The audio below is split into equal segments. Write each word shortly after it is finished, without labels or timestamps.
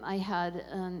I had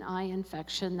an eye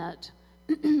infection that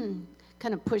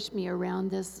kind of pushed me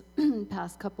around this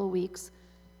past couple weeks.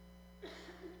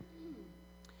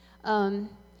 And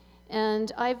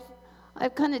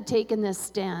I've kind of taken this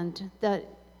stand that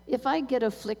if I get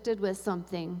afflicted with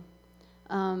something,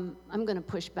 I'm going to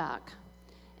push back.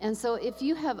 And so if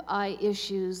you have eye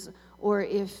issues, or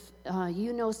if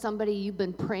you know somebody you've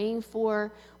been praying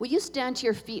for, will you stand to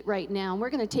your feet right now? And we're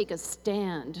going to take a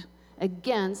stand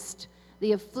against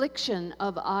the affliction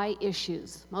of eye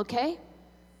issues, okay?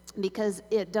 Because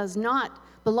it does not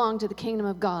belong to the kingdom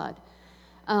of God.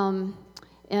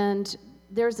 And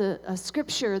there's a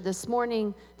scripture this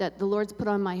morning that the Lord's put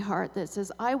on my heart that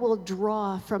says, I will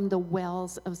draw from the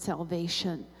wells of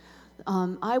salvation.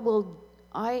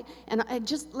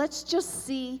 Let's just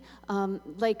see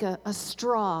like a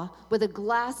straw with a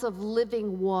glass of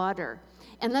living water.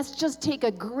 And let's just take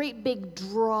a great big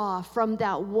draw from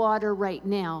that water right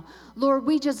now. Lord,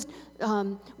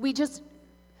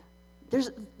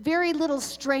 there's very little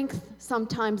strength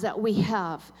sometimes that we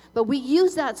have, but we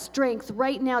use that strength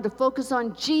right now to focus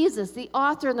on Jesus, the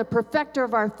author and the perfecter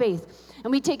of our faith.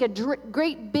 And we take a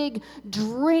great big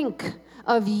drink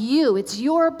of you. It's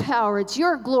your power, it's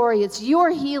your glory, it's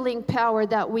your healing power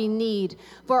that we need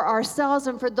for ourselves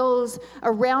and for those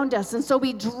around us. And so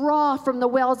we draw from the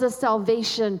wells of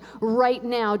salvation right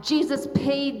now. Jesus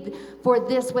paid for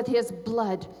this with his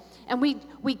blood. And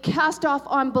we cast off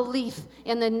unbelief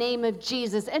in the name of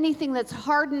Jesus. Anything that's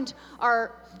hardened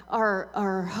our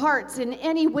hearts in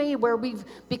any way where we've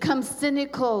become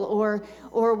cynical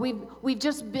or we've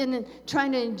just been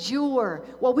trying to endure.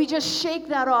 Well, we just shake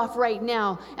that off right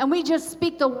now, and we just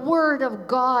speak the word of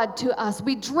God to us.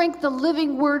 We drink the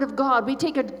living word of God. We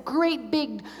take a great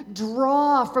big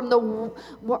draw from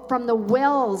the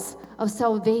wells of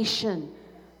salvation.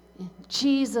 In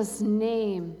Jesus'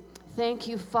 name. Thank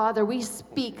you, Father. We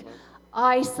speak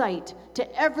eyesight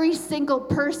to every single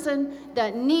person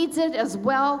that needs it, as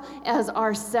well as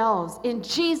ourselves. In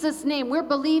Jesus' name, we're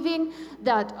believing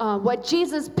that what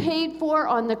Jesus paid for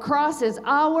on the cross is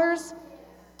ours.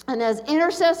 And as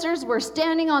intercessors, we're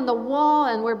standing on the wall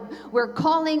and we're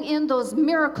calling in those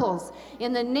miracles.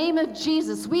 In the name of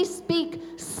Jesus, we speak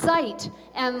sight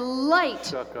and light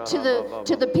to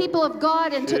the people of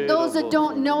God and to those that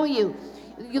don't know you.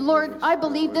 Lord, I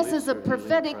believe this is a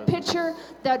prophetic picture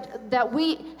that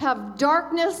we have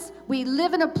darkness. We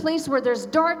live in a place where there's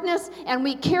darkness, and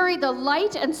we carry the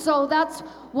light. And so that's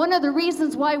one of the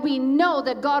reasons why we know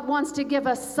that God wants to give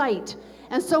us sight.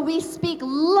 And so we speak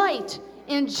light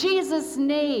in Jesus'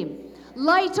 name.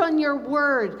 Light on your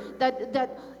word.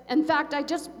 That in fact, I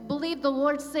just believe the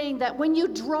Lord saying that when you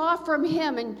draw from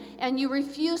him and you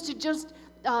refuse to just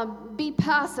be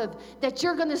passive, that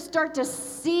you're going to start to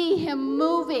see him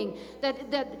moving,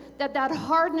 that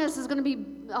hardness is going to be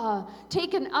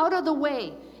taken out of the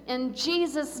way. In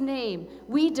Jesus' name,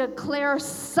 we declare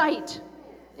sight.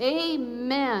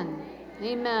 Amen.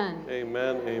 Amen.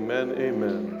 Amen, amen,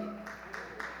 amen.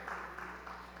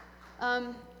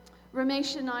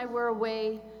 Ramesh and I were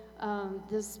away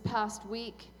this past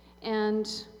week,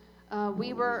 and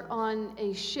we were on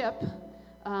a ship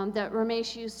that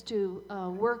Ramesh used to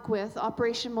work with,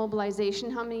 Operation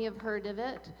Mobilization. How many have heard of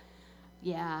it?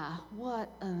 Yeah,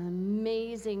 what an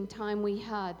amazing time we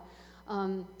had.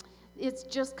 It's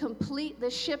just the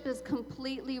ship is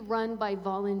completely run by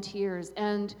volunteers,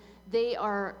 and they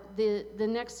are the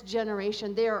next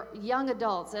generation. They are young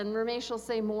adults, and Ramesh will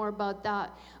say more about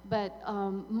that. But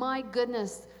my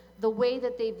goodness, the way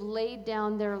that they've laid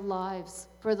down their lives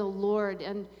for the Lord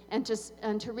and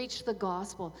to reach the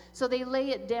gospel. So they lay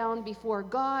it down before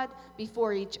God,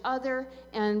 before each other,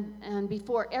 and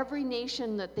before every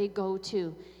nation that they go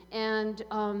to. And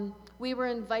we were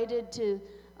invited to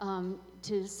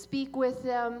speak with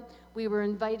them. We were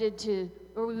invited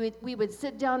we would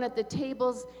sit down at the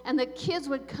tables, and the kids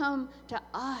would come to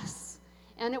us.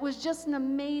 And it was just an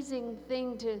amazing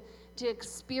thing to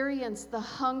experience the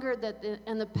hunger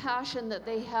and the passion that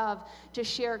they have to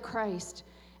share Christ.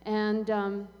 And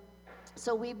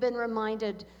so we've been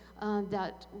reminded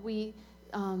that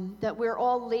we're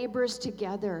all laborers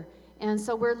together. And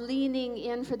so we're leaning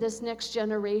in for this next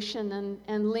generation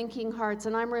and linking hearts.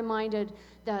 And I'm reminded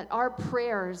that our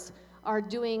prayers are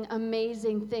doing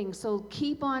amazing things. So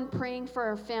keep on praying for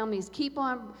our families. Keep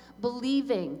on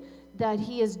believing that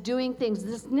he is doing things.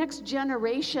 This next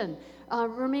generation,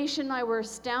 Ramesh and I were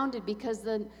astounded because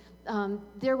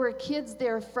there were kids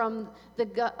there from the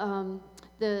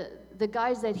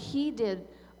guys that he did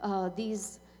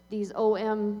these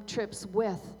OM trips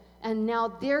with, and now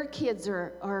their kids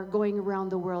are going around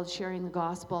the world sharing the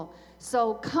gospel.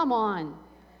 So come on,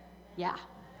 yeah.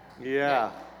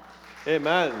 Yeah.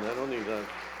 Amen. I don't need that.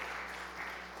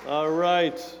 All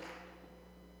right.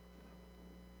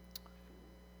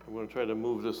 I'm going to try to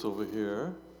move this over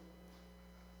here.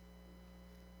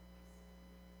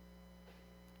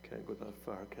 Can't go that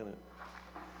far, can it?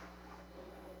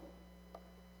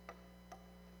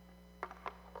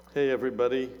 Hey,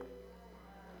 everybody.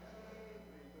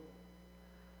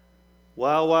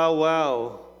 Wow, wow,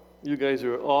 wow. You guys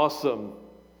are awesome.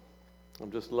 I'm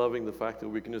just loving the fact that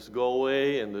we can just go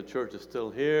away and the church is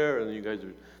still here and you guys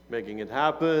are making it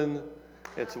happen.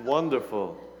 It's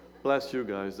wonderful. Bless you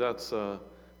guys. That's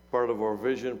part of our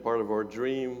vision, part of our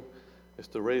dream, is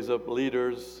to raise up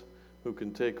leaders who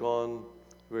can take on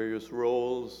various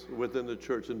roles within the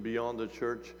church and beyond the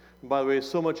church. And by the way,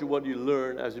 so much of what you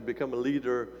learn as you become a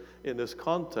leader in this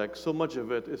context, so much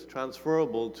of it is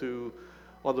transferable to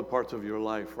other parts of your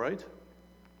life, right?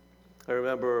 I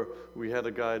remember we had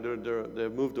a guy, they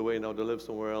moved away now, they live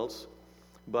somewhere else,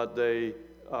 but they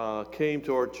came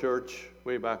to our church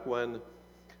way back when,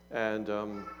 and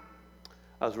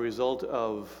as a result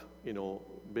of,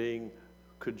 being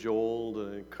cajoled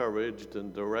and encouraged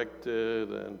and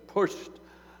directed and pushed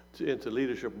into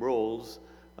leadership roles,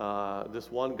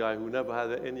 this one guy who never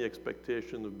had any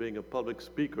expectation of being a public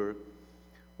speaker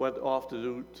went off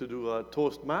to do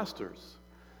Toastmasters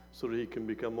so that he can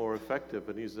become more effective.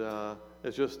 And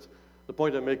it's just, the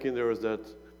point I'm making there is that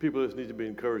people just need to be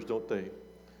encouraged, don't they?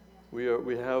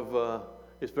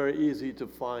 It's very easy to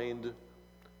find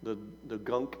the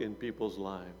gunk in people's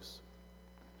lives.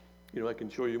 I can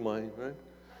show you mine, right?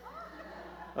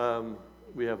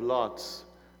 We have lots,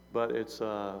 but it's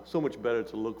so much better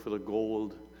to look for the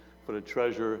gold, for the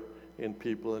treasure in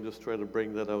people and just try to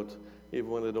bring that out, even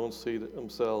when they don't see it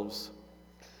themselves.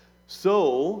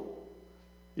 So,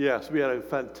 yes, we had a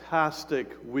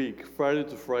fantastic week. Friday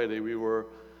to Friday, we were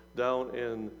down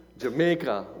in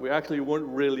Jamaica. We actually weren't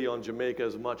really on Jamaica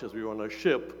as much as we were on a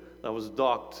ship that was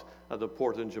docked at the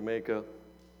port in Jamaica.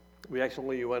 We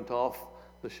actually went off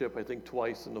the ship, I think,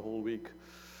 twice in the whole week.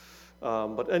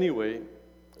 But anyway,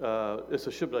 it's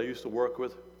a ship that I used to work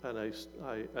with, and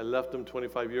I left them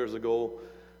 25 years ago.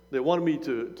 They wanted me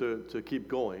to keep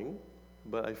going,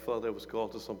 but I felt I was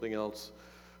called to something else.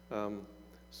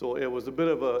 So it was a bit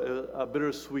of a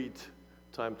bittersweet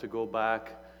time to go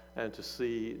back and to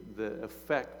see the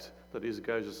effect that these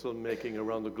guys are still making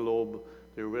around the globe.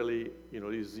 They're really,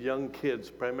 these young kids,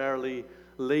 primarily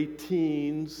late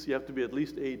teens. You have to be at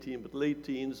least 18, but late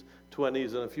teens,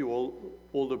 20s, and a few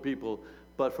older people.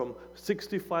 But from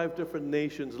 65 different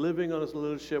nations, living on this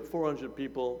little ship, 400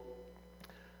 people,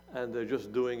 and they're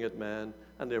just doing it, man.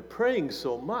 And they're praying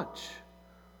so much.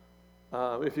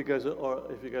 If you guys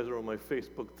are on my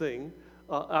Facebook thing,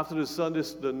 after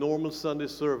the normal Sunday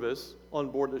service on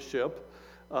board the ship,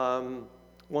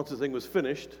 once the thing was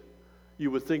finished, you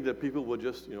would think that people would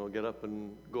just, get up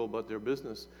and go about their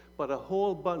business. But a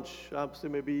whole bunch, I'd say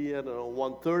maybe,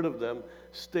 1/3 of them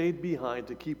stayed behind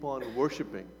to keep on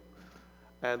worshiping.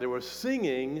 And they were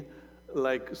singing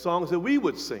like songs that we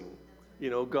would sing.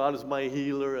 God is my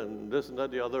healer and this and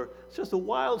that, the other. It's just the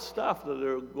wild stuff that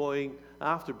they're going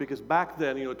after, because back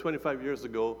then, 25 years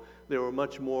ago, they were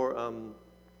much more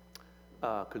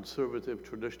conservative,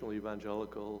 traditional,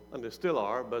 evangelical, and they still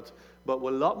are, but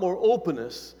with a lot more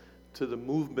openness to the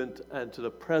movement and to the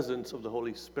presence of the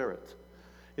Holy Spirit.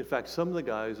 In fact, some of the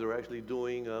guys are actually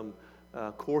doing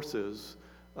courses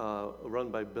run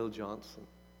by Bill Johnson.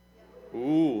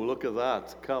 Ooh, look at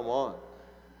that. Come on.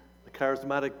 The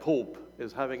charismatic Pope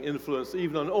is having influence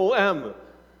even on OM.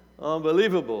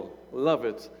 Unbelievable. Love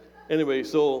it. Anyway,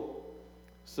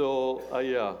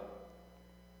 yeah.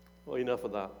 Well, enough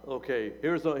of that. Okay,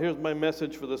 here's my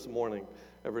message for this morning,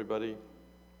 everybody.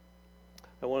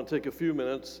 I want to take a few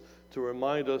minutes to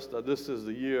remind us that this is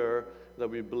the year that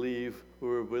we believe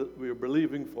we're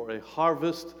believing for a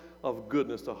harvest of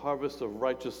goodness, a harvest of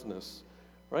righteousness,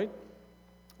 right?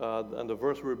 And the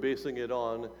verse we're basing it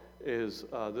on is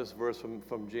this verse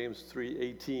from James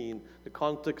 3:18. The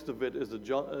context of it is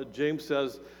that James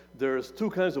says there's two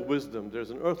kinds of wisdom. There's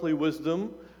an earthly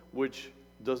wisdom, which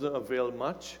doesn't avail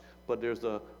much, but there's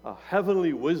a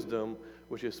heavenly wisdom,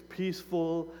 which is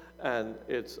peaceful, and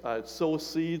it sows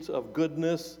seeds of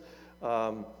goodness.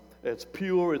 It's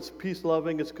pure, it's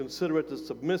peace-loving, it's considerate, it's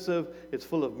submissive, it's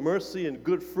full of mercy and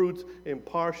good fruit,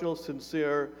 impartial,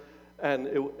 sincere. And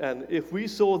if we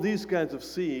sow these kinds of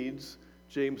seeds,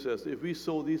 James says, if we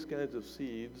sow these kinds of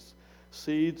seeds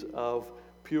of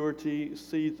purity,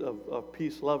 seeds of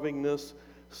peace-lovingness,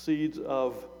 seeds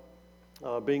of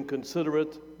being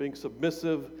considerate, being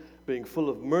submissive, being full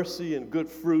of mercy and good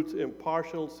fruit,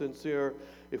 impartial, sincere,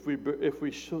 If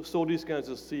we sow these kinds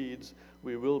of seeds,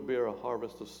 we will bear a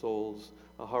harvest of souls,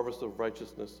 a harvest of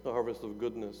righteousness, a harvest of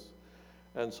goodness.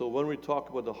 And so when we talk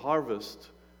about the harvest,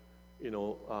 in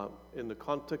the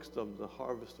context of the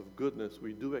harvest of goodness,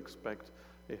 we do expect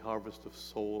a harvest of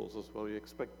souls as well. We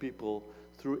expect people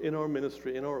in our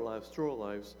ministry, in our lives, through our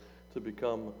lives, to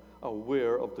become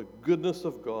aware of the goodness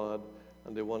of God,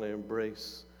 and they want to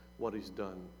embrace what He's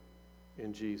done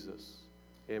in Jesus.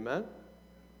 Amen?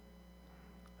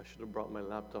 I should have brought my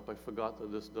laptop. I forgot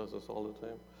that this does this all the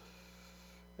time.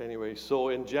 Anyway, so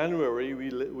in January, we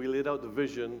laid out the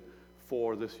vision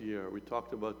for this year. We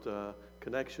talked about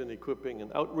connection, equipping,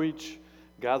 and outreach,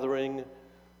 gathering,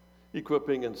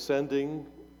 equipping, and sending,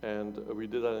 and we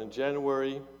did that in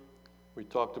January. We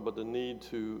talked about the need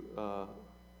to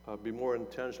be more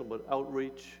intentional about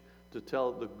outreach, to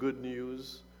tell the good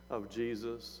news of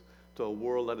Jesus to a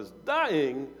world that is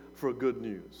dying for good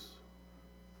news.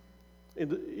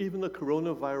 Even the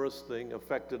coronavirus thing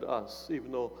affected us,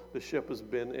 even though the ship has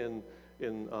been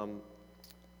in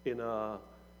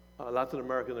Latin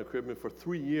America and the Caribbean for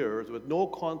 3 years with no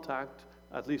contact,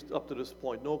 at least up to this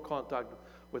point, no contact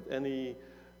with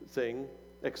anything,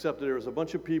 except that there was a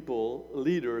bunch of people,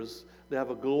 leaders. They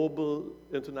have a global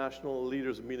international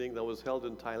leaders meeting that was held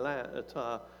in Thailand,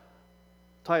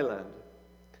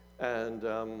 and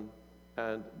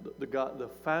the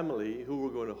family who were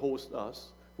going to host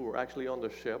us, who were actually on the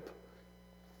ship,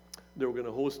 they were going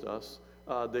to host us.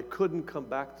 They couldn't come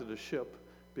back to the ship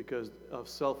because of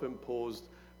self-imposed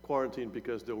quarantine,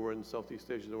 because they were in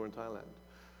Southeast Asia, they were in Thailand.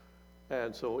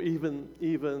 And so even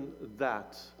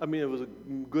that, I mean, it was a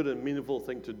good and meaningful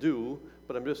thing to do,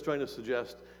 but I'm just trying to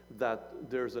suggest that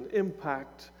there's an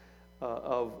impact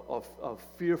of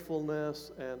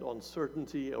fearfulness and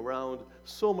uncertainty around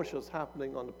so much that's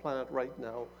happening on the planet right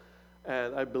now.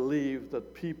 And I believe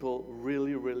that people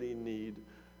really, really need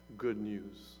good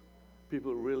news.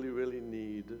 People really, really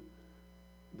need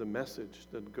the message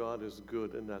that God is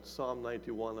good, and that Psalm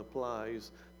 91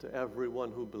 applies to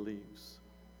everyone who believes.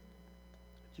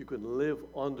 You can live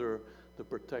under the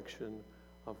protection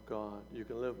of God. You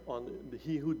can live on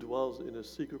He who dwells in the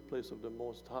secret place of the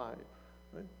Most High.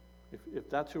 Right? If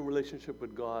that's your relationship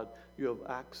with God, you have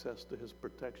access to His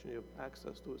protection. You have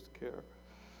access to His care.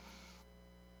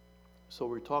 So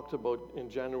we talked about in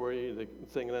January the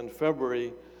thing, and then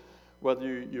February,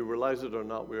 whether you realize it or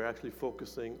not, we're actually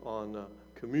focusing on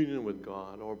communion with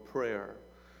God or prayer.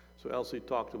 So Elsie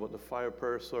talked about the fire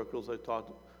prayer circles.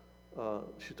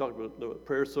 She talked about the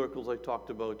prayer circles. I talked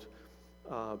about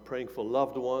praying for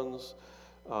loved ones.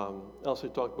 Elsie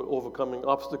talked about overcoming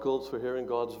obstacles for hearing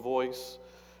God's voice.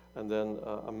 And then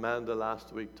Amanda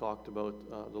last week talked about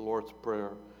the Lord's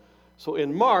Prayer. So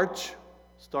in March,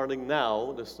 starting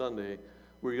now, this Sunday,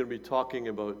 we're going to be talking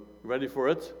about, ready for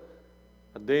it?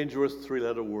 A dangerous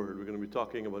 3-letter word. We're going to be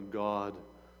talking about God.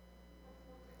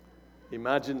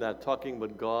 Imagine that, talking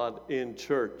about God in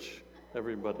church.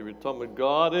 Everybody, we're talking about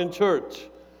God in church.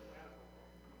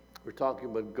 We're talking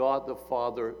about God the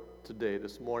Father today,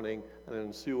 this morning, and in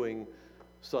ensuing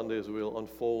Sundays we'll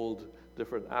unfold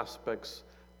different aspects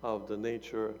of the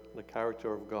nature and the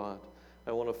character of God.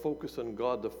 I want to focus on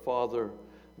God the Father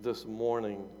this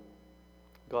morning.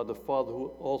 God the Father, who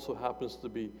also happens to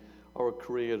be our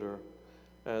Creator.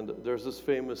 And there's this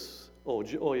famous,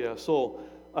 so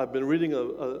I've been reading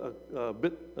a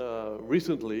bit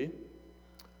recently,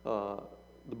 the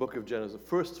book of Genesis, the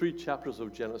first 3 chapters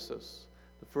of Genesis.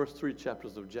 The first 3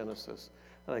 chapters of Genesis.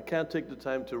 And I can't take the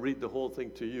time to read the whole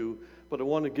thing to you, but I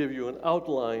want to give you an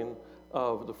outline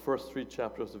of the first 3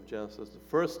 chapters of Genesis. The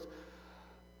first,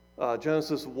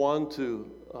 Genesis 1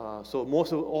 to, so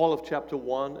most of all of chapter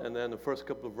 1, and then the first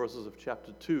couple of verses of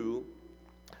chapter 2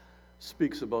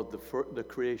 speaks about the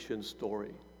creation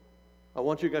story. I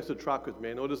want you guys to track with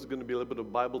me. I know this is going to be a little bit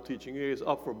of Bible teaching. You guys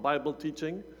up for Bible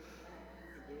teaching?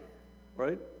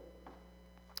 Right?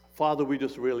 Father, we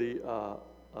just really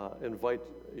invite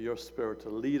your Spirit to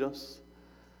lead us,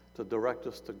 to direct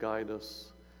us, to guide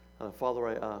us. And Father,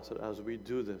 I ask that as we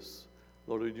do this,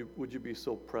 Lord, would you be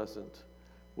so present?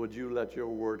 Would you let your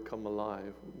word come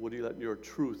alive? Would you let your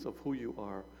truth of who you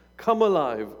are come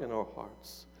alive in our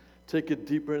hearts? Take it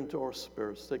deeper into our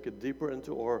spirits. Take it deeper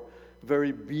into our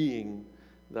very being,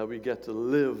 that we get to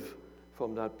live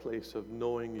from that place of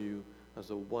knowing you as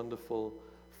a wonderful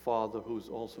Father who's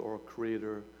also our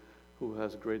Creator, who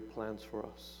has great plans for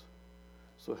us.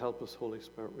 So help us, Holy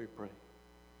Spirit, we pray.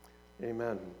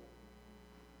 Amen.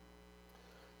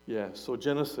 Yeah, so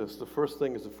Genesis, the first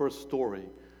thing is the first story.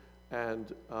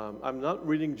 And I'm not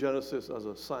reading Genesis as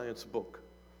a science book.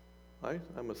 Right?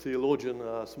 I'm a theologian,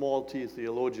 a small t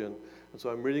theologian, And so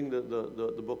I'm reading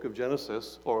the book of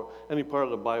Genesis or any part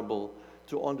of the Bible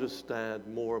to understand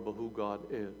more about who God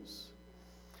is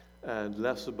and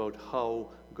less about how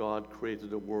God created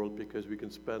the world, because we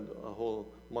can spend a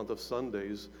whole month of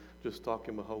Sundays just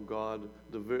talking about how God,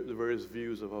 the various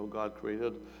views of how God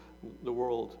created the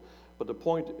world. But the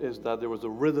point is that there was a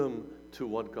rhythm to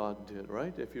what God did,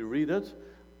 right? If you read it,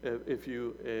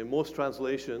 in most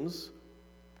translations,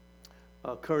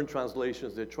 current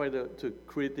translations, they try to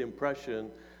create the impression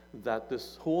that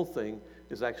this whole thing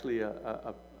is actually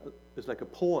it's like a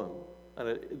poem.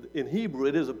 And in Hebrew,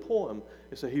 it is a poem.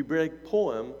 It's a Hebraic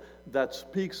poem that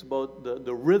speaks about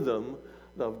the rhythm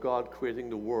of God creating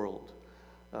the world.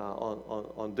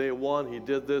 On day one, he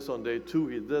did this. On day two,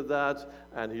 he did that.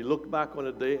 And he looked back on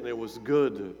a day, and it was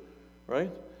good,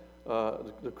 right?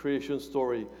 The creation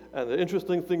story. And the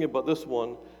interesting thing about this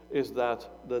one is that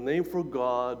the name for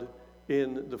God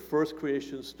in the first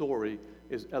creation story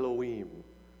is Elohim.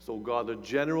 So God, the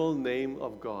general name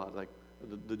of God, like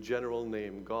the general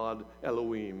name, God,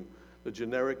 Elohim, the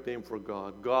generic name for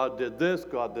God. God did this,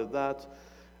 God did that,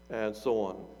 and so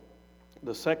on.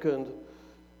 The second,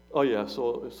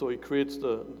 so he creates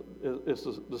it's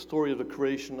the story of the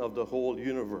creation of the whole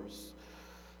universe.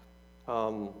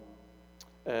 And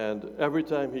every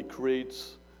time he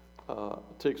creates,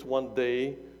 takes one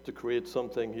day to create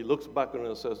something, he looks back on it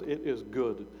and says, it is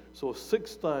good. So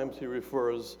 6 times he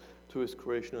refers to his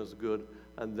creation as good.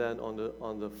 And then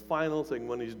on the final thing,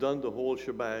 when he's done the whole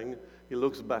shebang, he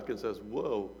looks back and says,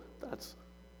 whoa, that's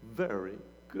very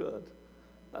good.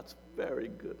 That's very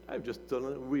good. I've just done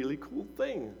a really cool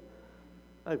thing.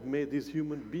 I've made these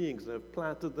human beings, and I've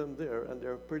planted them there, and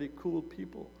they're pretty cool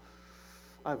people.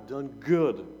 I've done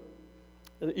good.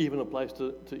 And it even applies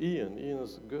to Ian. Ian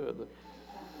is good.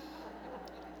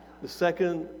 The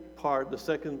second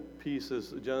piece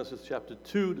is Genesis chapter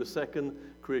 2, the second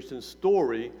creation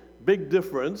story. Big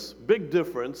difference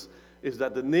is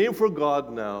that the name for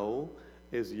God now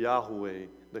is Yahweh,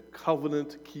 the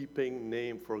covenant-keeping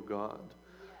name for God.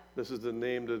 This is the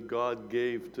name that God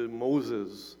gave to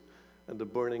Moses and the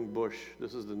burning bush.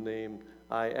 This is the name,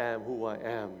 I am who I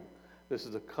am. This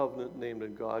is the covenant name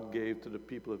that God gave to the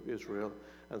people of Israel.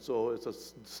 And so it's a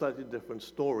slightly different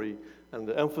story. And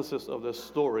the emphasis of this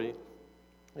story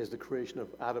is the creation of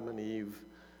Adam and Eve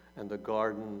and the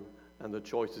garden and the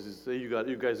choices. You say,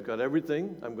 you guys got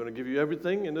everything. I'm going to give you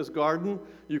everything in this garden.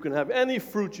 You can have any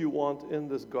fruit you want in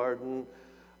this garden,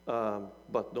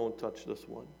 but don't touch this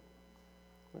one.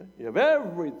 Right? You have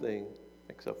everything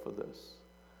except for this.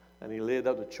 And he laid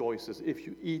out the choices. If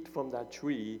you eat from that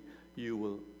tree, you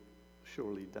will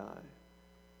surely die.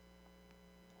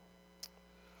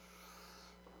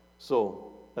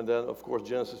 So, and then, of course,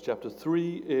 Genesis chapter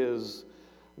 3 is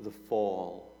the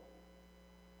fall.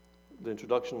 The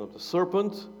introduction of the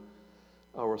serpent,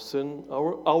 our sin,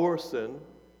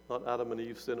 not Adam and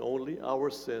Eve's sin only, our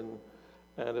sin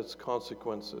and its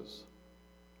consequences.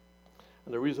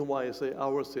 And the reason why I say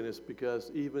our sin is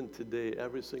because even today,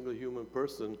 every single human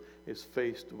person is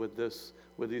faced with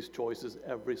these choices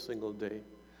every single day.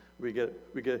 We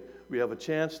have a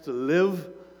chance to live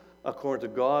according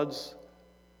to God's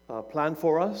plan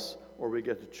for us, or we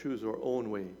get to choose our own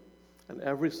way. And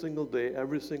every single day,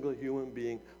 every single human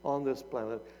being on this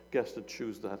planet gets to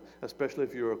choose that. Especially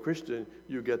if you're a Christian,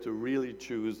 you get to really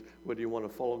choose whether you want to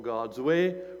follow God's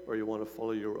way or you want to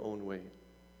follow your own way.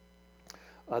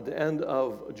 At the end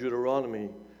of Deuteronomy,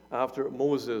 after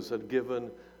Moses had given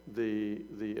the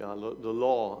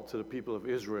law to the people of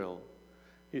Israel,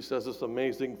 he says this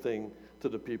amazing thing to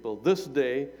the people. This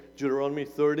day, Deuteronomy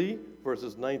 30,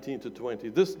 verses 19 to 20.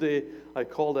 This day I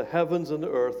call the heavens and the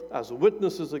earth as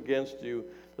witnesses against you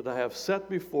that I have set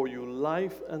before you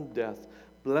life and death,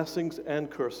 blessings and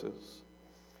curses.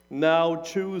 Now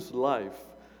choose life,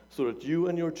 so that you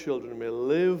and your children may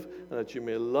live, and that you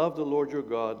may love the Lord your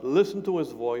God, listen to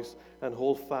his voice, and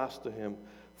hold fast to him.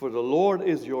 For the Lord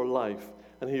is your life,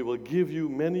 and he will give you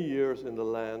many years in the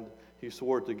land he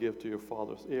swore to give to your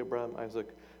fathers, Abraham, Isaac,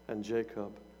 and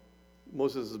Jacob.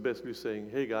 Moses is basically saying,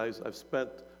 hey guys, I've spent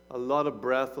a lot of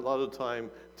breath, a lot of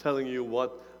time telling you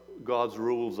what God's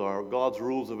rules are, God's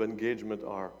rules of engagement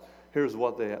are. Here's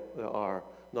what they are.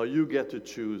 Now you get to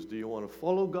choose. Do you want to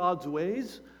follow God's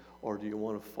ways, or do you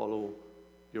want to follow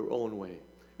your own way?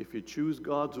 If you choose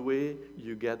God's way,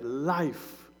 you get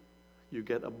life. You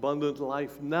get abundant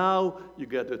life now. You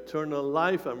get eternal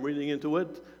life. I'm reading into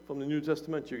it from the New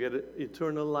Testament. You get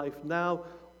eternal life now,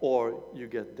 or you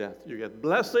get death. You get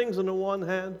blessings on the one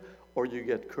hand, or you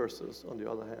get curses on the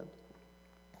other hand.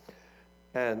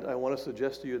 And I want to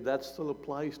suggest to you that still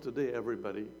applies today,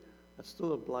 everybody. That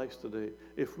still applies today.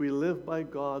 If we live by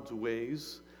God's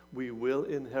ways, we will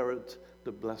inherit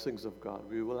the blessings of God.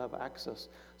 We will have access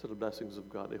to the blessings of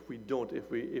God. If we don't, if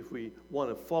we want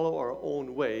to follow our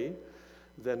own way,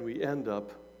 then we end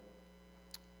up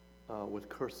with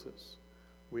curses.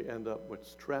 We end up with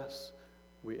stress.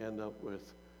 We end up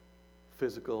with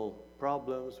physical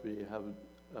problems. We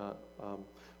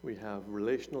have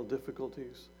relational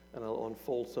difficulties, and I'll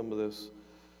unfold some of this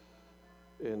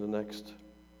in the next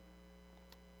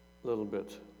little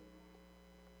bit.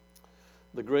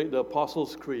 The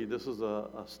Apostles' Creed, this is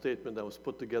a statement that was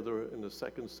put together in the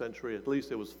 2nd century. At least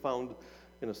it was found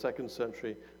in the 2nd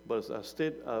century. But it's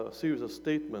a series of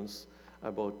statements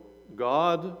about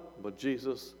God, about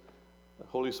Jesus, the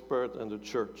Holy Spirit, and the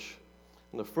church.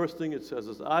 And the first thing it says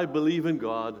is, I believe in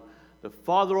God, the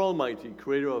Father Almighty,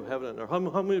 creator of heaven and earth.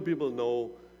 How many people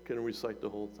can recite the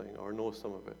whole thing or know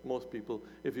some of it? Most people,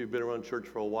 if you've been around church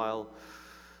for a while,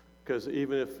 because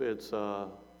even if it's,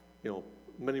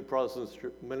 many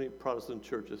Protestant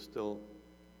churches still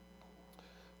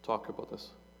talk about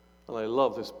this. And I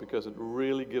love this because it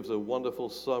really gives a wonderful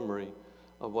summary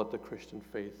of what the Christian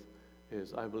faith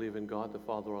is. I believe in God, the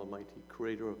Father Almighty,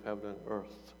 creator of heaven and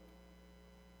earth.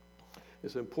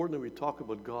 It's important that we talk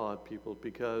about God, people,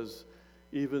 because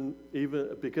even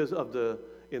because of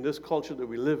in this culture that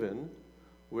we live in,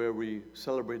 where we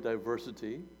celebrate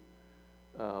diversity,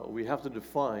 we have to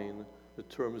define the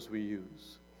terms we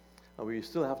use. And we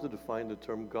still have to define the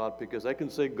term God, because I can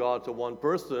say God to one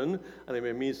person, and it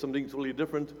may mean something totally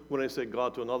different when I say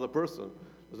God to another person.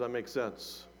 Does that make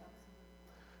sense?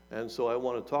 And so I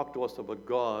want to talk to us about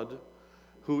God,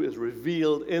 who is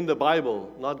revealed in the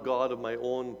Bible, not God of my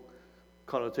own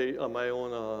connotation, my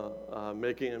own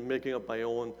making up my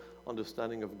own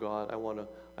understanding of God. I want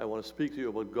to speak to you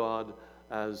about God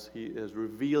as He has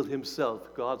revealed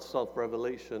Himself, God's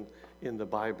self-revelation in the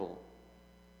Bible.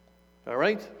 All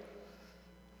right?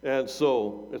 And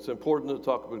so it's important to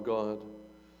talk about God.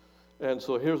 And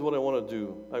so here's what I want to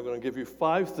do. I'm going to give you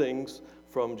 5 things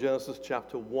from Genesis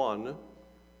chapter 1,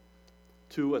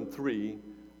 2, and 3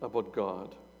 about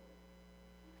God.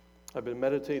 I've been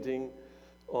meditating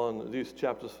on these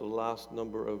chapters for the last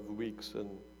number of weeks and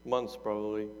months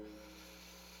probably.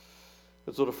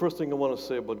 And so the first thing I want to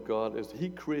say about God is He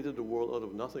created the world out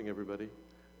of nothing, everybody.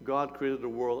 God created the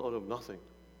world out of nothing.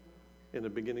 In the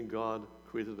beginning, God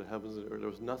created the heavens and the earth. There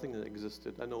was nothing that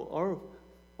existed. I know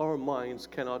our minds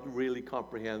cannot really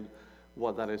comprehend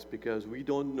what that is, because we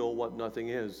don't know what nothing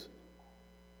is.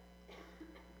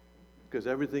 Because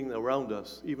everything around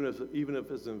us, even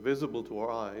if it's invisible to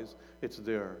our eyes, it's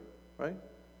there, right?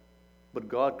 But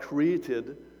God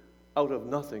created out of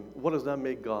nothing. What does that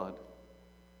make God?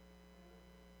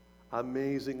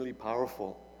 Amazingly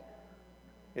powerful.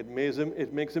 It makes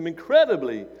him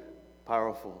incredibly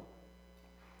powerful.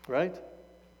 Right?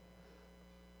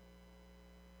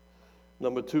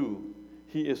 Number 2,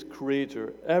 He is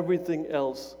creator. Everything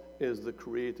else is the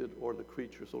created or the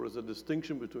creature. So there's a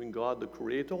distinction between God, the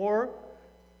creator,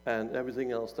 and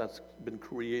everything else that's been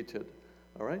created.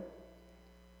 All right?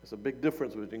 There's a big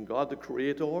difference between God, the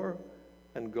creator,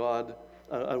 and God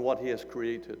and what He has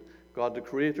created. God, the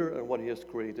creator, and what He has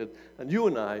created. And you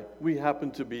and I, we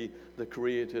happen to be the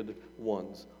created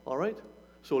ones. All right?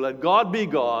 So let God be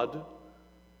God,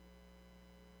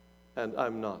 and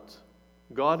I'm not.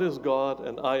 God is God,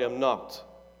 and I am not.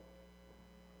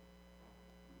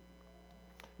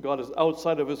 God is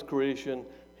outside of His creation.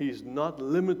 He's not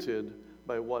limited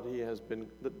by what He has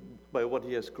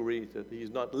created. He's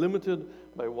not limited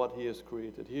by what He has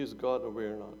created. He is God, and we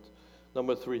are not.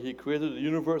 Number 3, He created the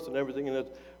universe and everything in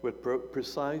it with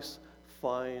precise,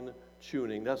 fine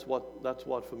tuning. That's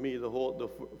what for me the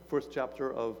first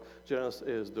chapter of Genesis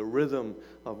is, the rhythm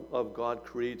of God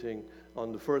creating.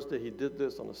 On the first day He did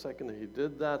this, on the second day He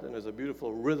did that, and there's a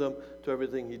beautiful rhythm to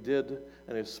everything He did,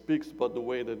 and it speaks about the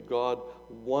way that God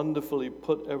wonderfully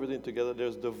put everything together.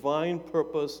 There's divine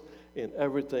purpose in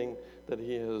everything that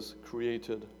He has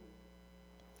created.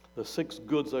 The 6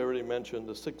 goods I already mentioned,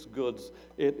 the 6 goods,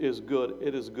 it is good,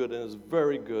 and it's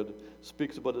very good,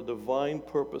 speaks about a divine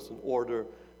purpose and order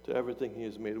to everything He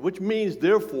has made, which means,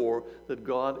 therefore, that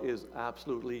God is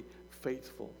absolutely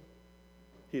faithful.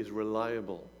 He's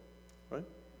reliable, right?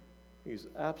 He's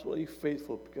absolutely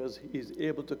faithful because He's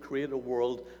able to create a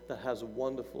world that has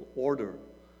wonderful order,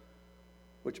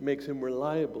 which makes Him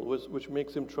reliable, which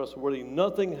makes Him trustworthy.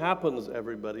 Nothing happens,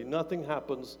 everybody, nothing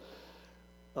happens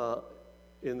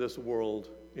in this world,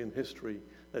 in history,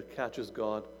 that catches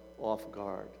God off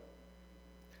guard.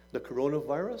 The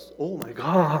coronavirus? Oh my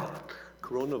God!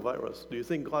 Coronavirus. Do you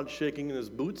think God's shaking in His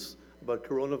boots about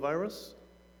coronavirus?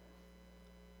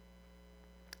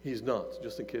 He's not,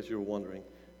 just in case you're wondering.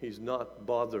 He's not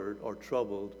bothered or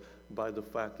troubled by the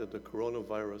fact that the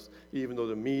coronavirus, even though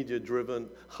the media-driven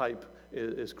hype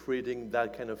is creating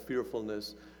that kind of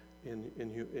fearfulness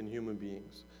in human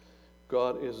beings.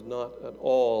 God is not at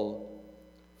all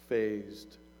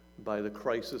fazed by the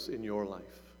crisis in your life.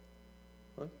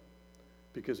 Huh?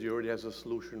 Because He already has a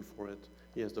solution for it.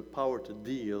 He has the power to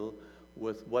deal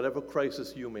with whatever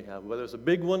crisis you may have, whether it's a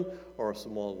big one or a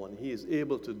small one. He is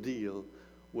able to deal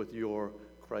with your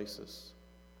crisis.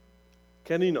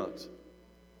 Can He not?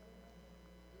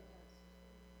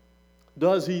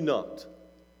 Does He not?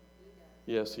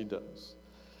 Yes, He does.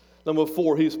 Number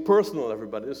 4, He's personal,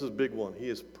 everybody. This is a big one. He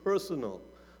is personal.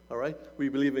 All right? We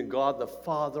believe in God the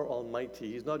Father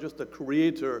Almighty. He's not just a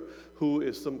creator who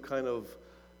is some kind of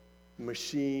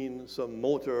machine, some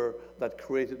motor that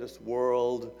created this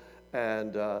world,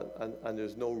 and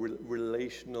there's no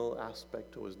relational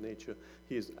aspect to His nature.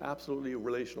 He is absolutely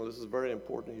relational. This is very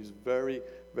important. He's very,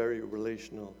 very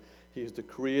relational. He's the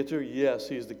creator. Yes,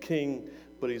 He's the king,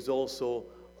 but He's also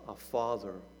a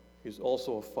father. He's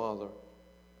also a father.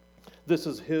 This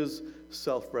is His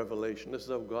self-revelation. This is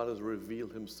how God has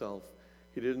revealed Himself.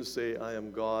 He didn't say, I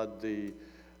am God the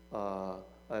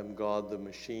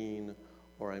machine,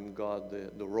 or I am God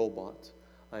the robot.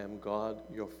 I am God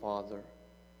your Father.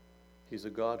 He's a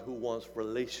God who wants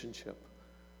relationship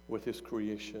with His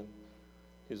creation.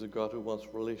 He's a God who wants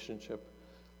relationship.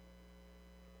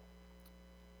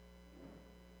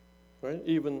 Right?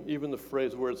 Even the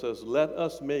phrase where it says, let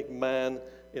us make man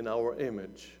in our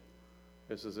image.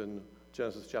 This is in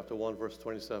Genesis chapter 1, verse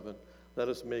 27. Let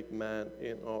us make man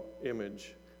in our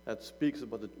image. That speaks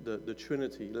about the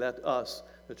Trinity. Let us,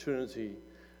 the Trinity.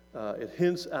 It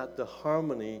hints at the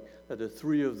harmony that the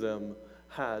three of them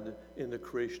had in the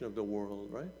creation of the world,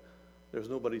 right? There's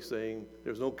nobody saying,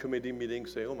 there's no committee meeting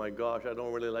saying, oh my gosh, I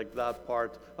don't really like that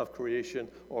part of creation,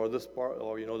 or this part,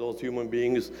 or, those human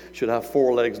beings should have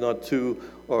 4 legs, not 2,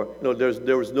 or,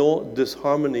 there was no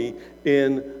disharmony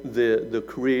in the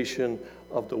creation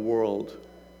of the world,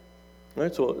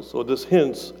 right? So this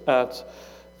hints at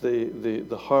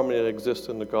the harmony that exists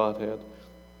in the Godhead.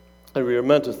 And we are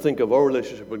meant to think of our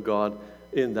relationship with God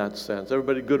in that sense.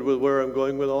 Everybody good with where I'm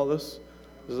going with all this?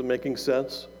 Is it making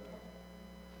sense?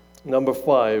 Number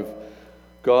 5,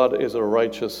 God is a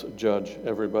righteous judge,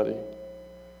 everybody.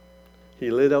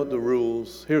 He laid out the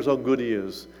rules. Here's how good He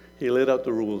is. He laid out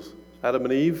the rules. Adam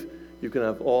and Eve, you can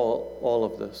have all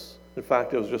of this. In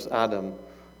fact, it was just Adam.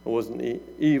 It wasn't Eve.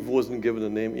 Eve wasn't given the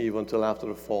name Eve until after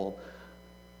the fall.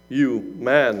 You,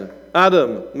 man,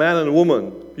 Adam, man and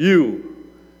woman, you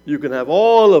can have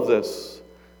all of this,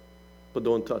 but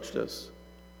don't touch this.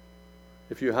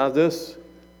 If you have this,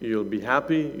 you'll be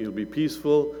happy, you'll be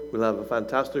peaceful, we'll have a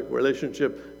fantastic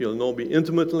relationship, you'll know me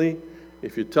intimately.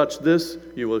 If you touch this,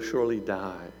 you will surely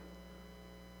die.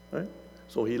 Right?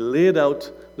 So He laid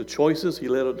out the choices, He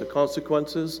laid out the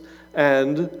consequences,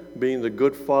 and being the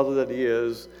good Father that He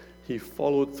is, He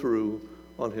followed through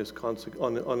on His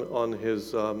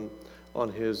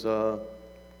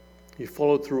He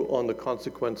followed through on the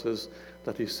consequences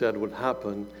that He said would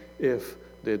happen if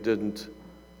they didn't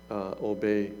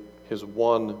obey His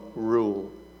one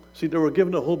rule. See, they were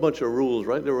given a whole bunch of rules,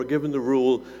 right? They were given the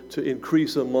rule to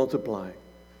increase and multiply.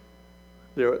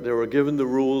 They were given the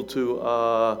rule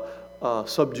to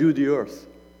subdue the earth,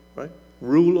 right?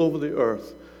 Rule over the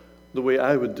earth the way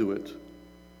I would do it,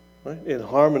 right? In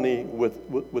harmony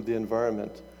with the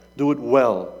environment. Do it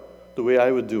well, the way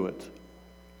I would do it.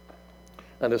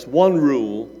 And this one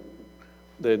rule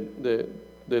they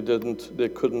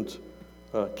couldn't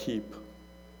keep.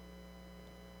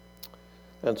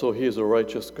 And so He is a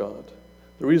righteous God.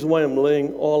 The reason why I'm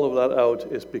laying all of that out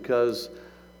is because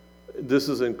this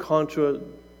is in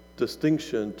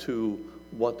contradistinction to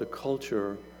what the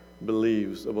culture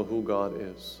believes about who God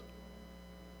is.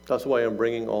 That's why I'm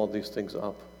bringing all these things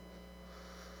up.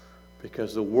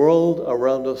 Because the world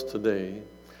around us today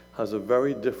has a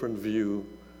very different view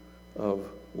of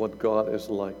what God is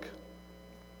like.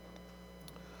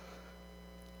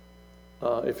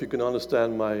 If you can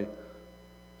understand my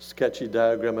sketchy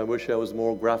diagram, I wish I was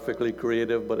more graphically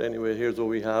creative, but anyway, here's what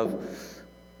we have.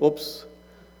 Oops.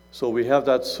 So we have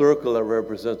that circle that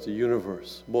represents the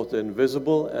universe, both the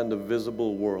invisible and the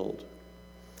visible world.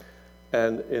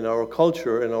 And in our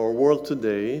culture, in our world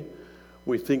today,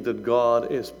 we think that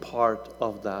God is part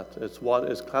of that. It's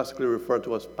what is classically referred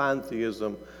to as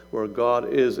pantheism, where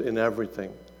God is in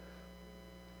everything.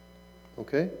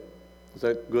 Okay? Is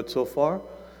that good so far?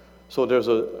 So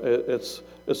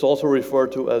it's also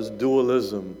referred to as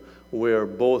dualism, where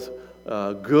both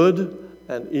good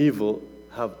and evil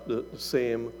have the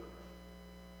same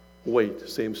weight,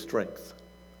 same strength.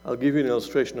 I'll give you an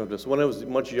illustration of this. When I was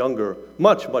much younger,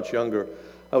 much younger,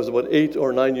 I was about 8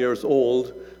 or 9 years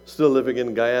old, still living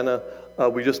in Guyana.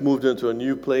 We just moved into a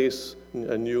new place,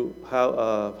 a new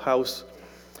house,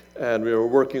 and we were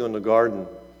working on the garden.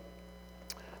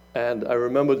 And I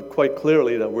remember quite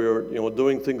clearly that we were,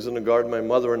 doing things in the garden, my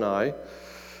mother and I.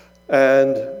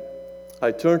 And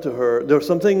I turned to her. There was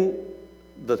something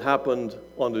that happened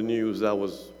on the news that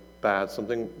was bad.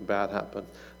 Something bad happened.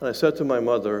 And I said to my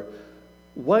mother,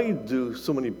 why do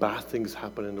so many bad things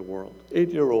happen in the world?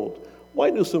 8-year-old. Why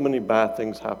do so many bad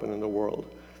things happen in the world?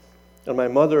 And my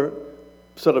mother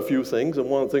said a few things, and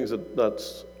one of the things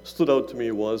that stood out to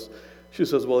me was, she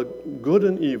says, well, good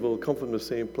and evil come from the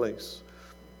same place.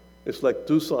 It's like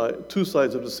two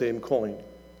sides of the same coin.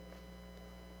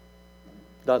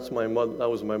 That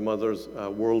was my mother's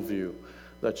worldview,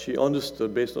 that she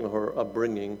understood based on her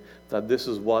upbringing that this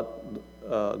is what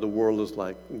the world is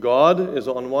like. God is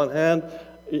on one hand,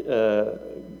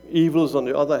 evil is on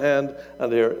the other hand,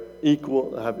 and they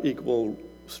have equal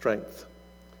strength.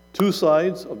 Two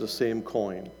sides of the same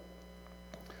coin.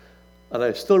 And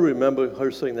I still remember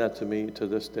her saying that to me to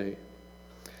this day.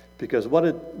 Because what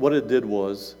it did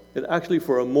was, it actually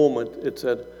for a moment,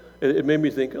 it made me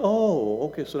think, oh,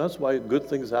 okay, so that's why good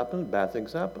things happen, bad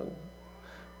things happen.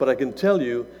 But I can tell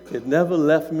you, it never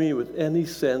left me with any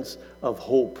sense of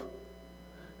hope.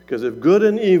 Because if good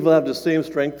and evil have the same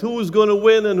strength, who's going to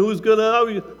win and how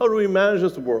do we manage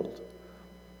this world?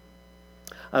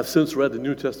 I've since read the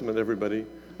New Testament, everybody.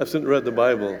 I've since read the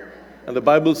Bible. And the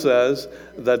Bible says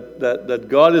that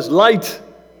God is light.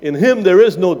 In Him there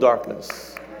is no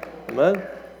darkness. Amen?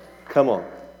 Come on.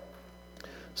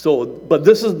 So, but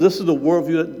this is the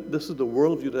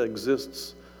worldview that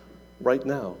exists right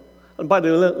now. And by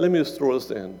the way, let me just throw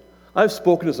this in. I've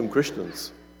spoken to some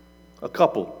Christians, a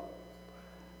couple.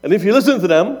 And if you listen to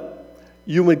them,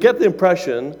 you may get the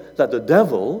impression that the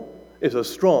devil is as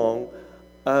strong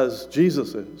as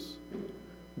Jesus is,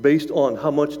 based on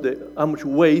how much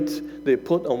weight they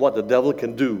put on what the devil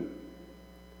can do.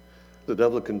 The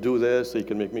devil can do this, he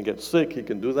can make me get sick, he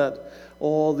can do that.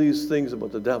 All these things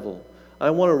about the devil. I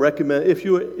want to recommend,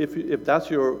 if that's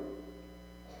your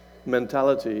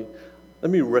mentality,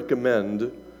 let me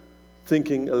recommend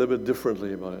thinking a little bit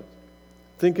differently about it.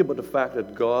 Think about the fact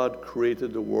that God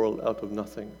created the world out of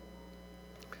nothing.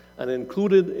 And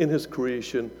included in His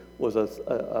creation was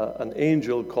an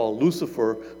angel called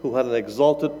Lucifer, who had an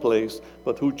exalted place,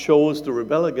 but who chose to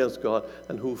rebel against God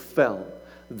and who fell.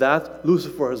 That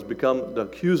Lucifer has become the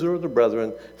accuser of the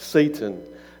brethren, Satan.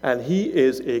 And he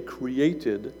is a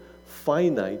created,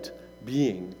 finite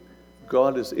being.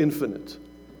 God is infinite.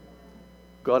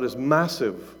 God is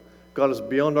massive. God is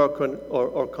beyond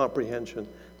our comprehension.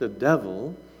 The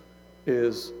devil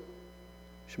is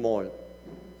Shmoel.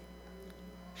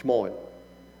 Shmoel.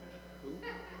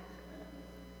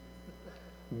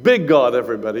 Big God,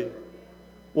 everybody.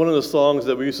 One of the songs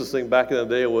that we used to sing back in the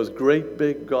day was Great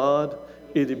Big God,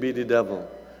 Itty Bitty Devil.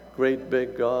 Great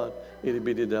Big God, Itty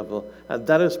Bitty Devil. And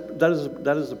that is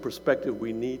the perspective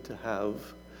we need to have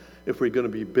if we're going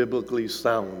to be biblically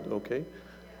sound, okay?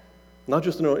 Not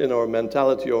just in our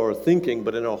mentality or our thinking,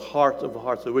 but in our heart of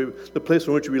hearts, the place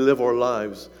in which we live our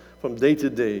lives from day to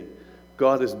day.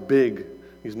 God is big.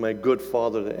 He's my good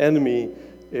Father. The enemy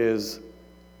is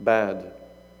bad,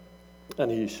 and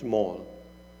he's small.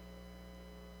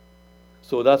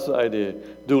 So that's the idea.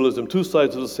 Dualism, two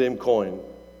sides of the same coin.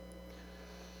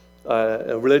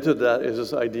 And related to that is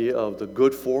this idea of the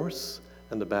good force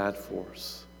and the bad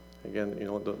force. Again,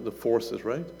 the forces,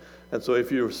 right? And so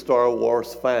if you're Star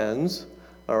Wars fans,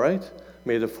 all right,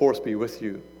 may the force be with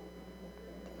you.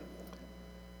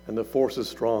 And the force is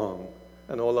strong.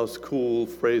 And all those cool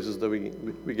phrases that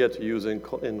we get to use in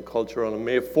culture. On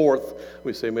May 4th,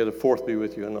 we say, may the 4th be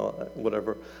with you, and all,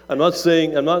 whatever.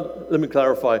 Let me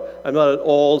clarify, I'm not at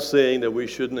all saying that we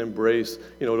shouldn't embrace,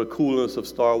 the coolness of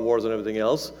Star Wars and everything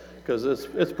else, because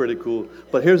it's pretty cool.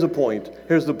 But here's the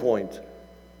point.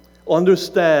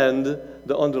 Understand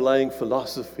the underlying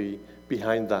philosophy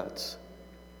behind that.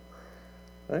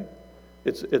 Right?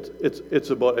 It's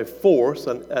about a force,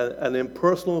 an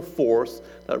impersonal force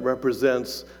that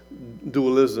represents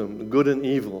dualism, good and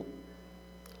evil.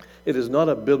 It is not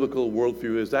a biblical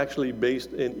worldview. It's actually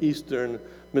based in Eastern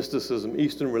mysticism,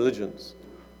 Eastern religions.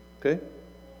 Okay?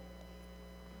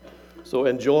 So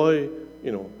enjoy,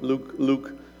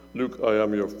 Luke, I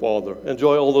am your father.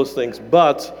 Enjoy all those things,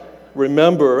 but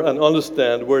remember and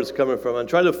understand where it's coming from, and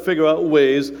try to figure out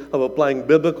ways of applying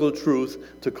biblical truth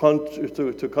to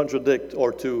contradict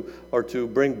or to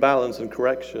bring balance and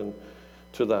correction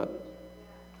to that.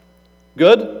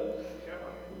 Good?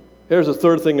 Here's the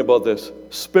third thing about this.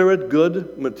 Spirit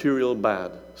good, material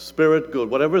bad. Spirit good.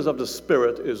 Whatever is of the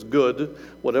spirit is good.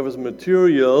 Whatever is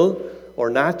material or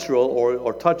natural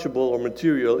or touchable or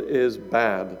material is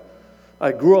bad.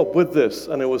 I grew up with this,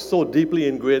 and it was so deeply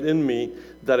ingrained in me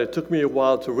that it took me a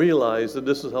while to realize that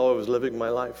this is how I was living my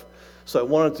life. So I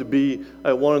wanted to be,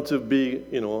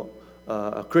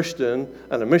 a Christian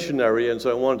and a missionary, and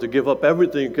so I wanted to give up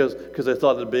everything because I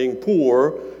thought that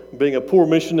being a poor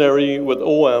missionary with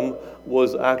OM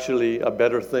was actually a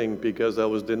better thing, because I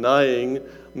was denying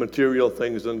material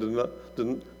things and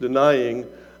denying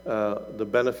the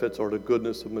benefits or the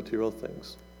goodness of material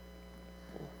things.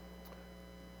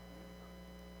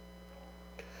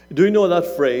 Do you know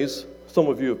that phrase? Some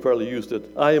of you have probably used it.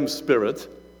 I am spirit,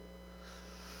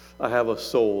 I have a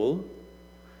soul,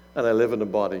 and I live in a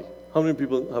body. How many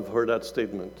people have heard that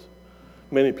statement?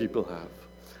 Many people have.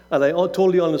 And I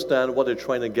totally understand what they're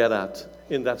trying to get at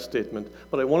in that statement.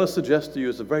 But I want to suggest to you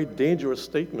it's a very dangerous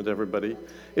statement, everybody.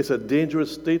 It's a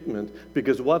dangerous statement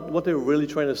because what they're really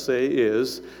trying to say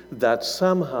is that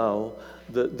somehow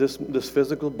this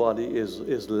physical body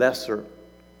is lesser.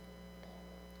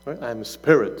 Right? I'm a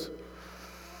spirit.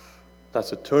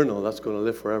 That's eternal. That's going to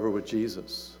live forever with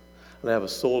Jesus. And I have a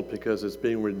soul because it's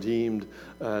being redeemed,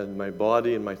 and my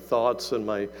body and my thoughts and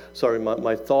my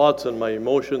thoughts and my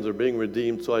emotions are being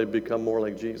redeemed, so I become more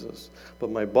like Jesus. But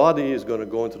my body is going to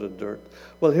go into the dirt.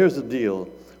 Well, here's the deal.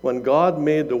 When God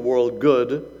made the world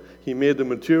good, He made the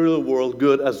material world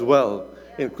good as well,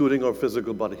 including our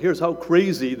physical body. Here's how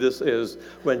crazy this is.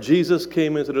 When Jesus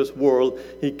came into this world,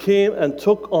 He came and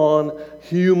took on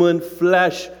human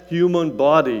flesh, human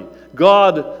body.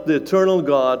 God, the eternal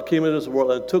God, came into this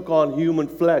world and took on human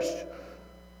flesh,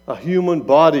 a human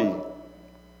body.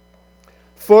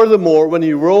 Furthermore, when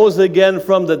He rose again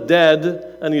from the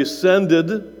dead and He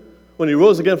ascended, when He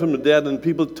rose again from the dead and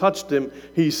people touched Him,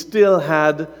 He still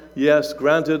had, yes,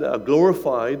 granted, a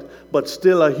glorified, but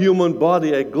still a human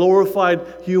body, a glorified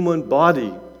human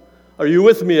body. Are you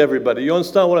with me, everybody? You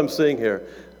understand what I'm saying here?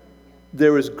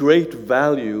 There is great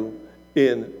value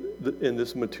in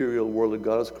this material world that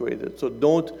God has created. So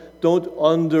don't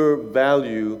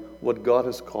undervalue what God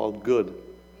has called good. Amen.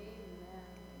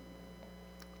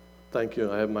 Thank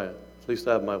you. At least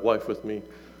I have my wife with me.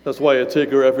 That's why I take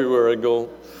her everywhere I go.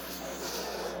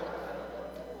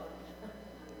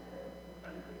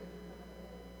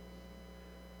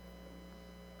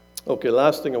 Okay,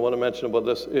 last thing I want to mention about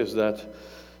this is that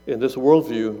in this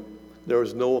worldview, there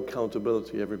is no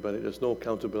accountability, everybody. There's no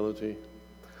accountability.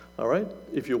 All right?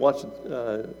 If you watch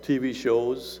TV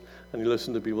shows and you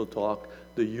listen to people talk,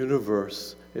 the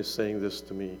universe is saying this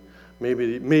to me.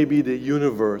 Maybe the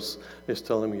universe is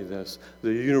telling me this.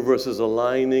 The universe is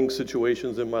aligning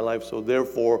situations in my life, so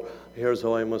therefore, here's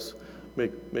how I must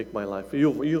make my life.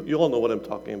 You all know what I'm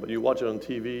talking about. You watch it on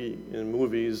TV, in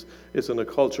movies. It's in the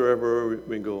culture everywhere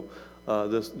we go.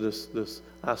 This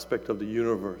aspect of the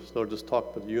universe. They'll just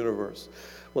talk about the universe.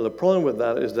 Well, the problem with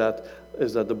that is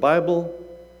that the Bible,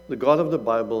 the God of the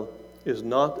Bible, is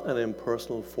not an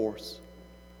impersonal force.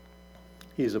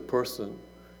 He's a person.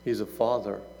 He's a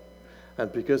father.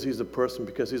 And because He's a person,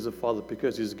 because He's a father,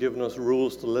 because He's given us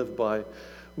rules to live by,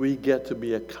 we get to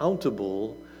be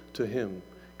accountable to Him.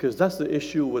 Because that's the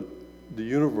issue with the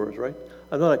universe, right?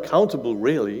 I'm not accountable,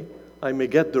 really. I may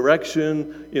get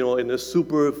direction, in a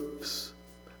super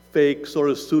fake, sort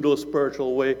of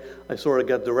pseudo-spiritual way. I sort of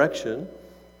get direction.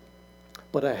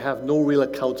 But I have no real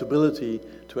accountability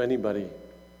to anybody,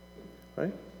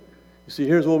 right? You see,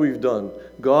 here's what we've done.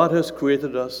 God has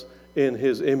created us in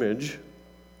His image,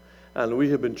 and we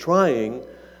have been trying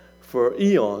for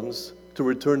eons to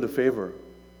return the favor.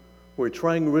 We're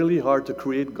trying really hard to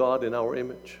create God in our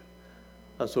image.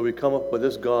 And so we come up with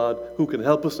this God who can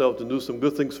help us out and do some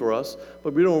good things for us,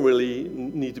 but we don't really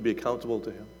need to be accountable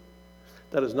to Him.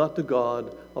 That is not the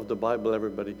God of the Bible,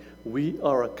 everybody. We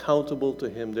are accountable to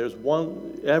Him.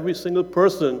 Every single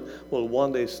person will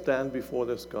one day stand before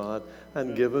this God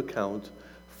and give account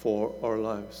for our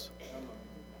lives.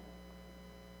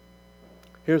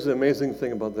 Here's the amazing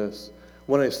thing about this.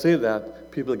 When I say that,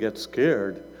 people get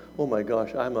scared. Oh my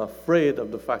gosh, I'm afraid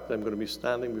of the fact that I'm going to be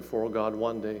standing before God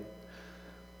one day.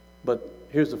 But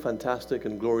here's the fantastic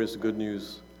and glorious good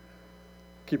news.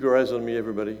 Keep your eyes on me,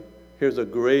 everybody. Here's a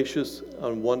gracious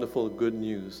and wonderful good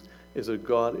news, is that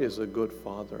God is a good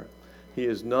Father. He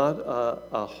is not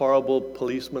a horrible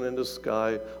policeman in the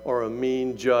sky or a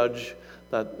mean judge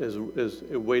that is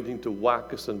waiting to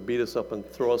whack us and beat us up and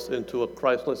throw us into a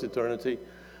Christless eternity.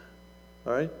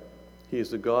 All right? He is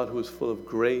the God who is full of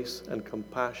grace and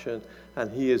compassion,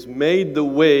 and He has made the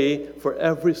way for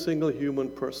every single human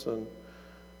person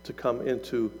to come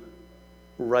into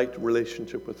right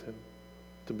relationship with Him,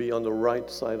 to be on the right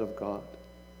side of God.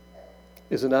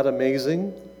 Isn't that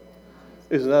amazing?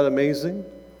 Isn't that amazing?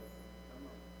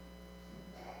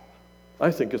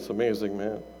 I think it's amazing,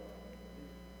 man.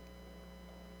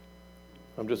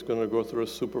 I'm just going to go through it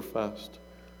super fast.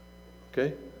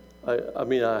 Okay? I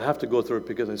mean, I have to go through it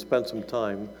because I spent some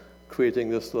time creating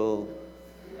this little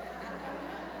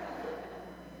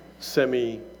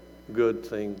semi-good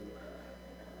thing.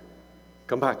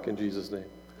 Come back in Jesus' name.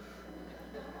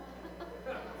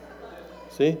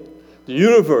 See? The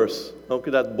universe,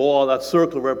 okay, that ball, that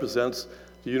circle represents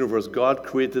the universe. God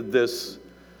created this,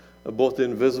 both the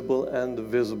invisible and the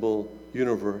visible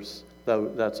universe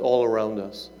that's all around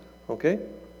us. Okay?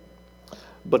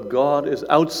 But God is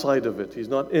outside of it. He's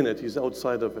not in it. He's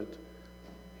outside of it.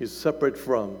 He's separate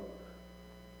from.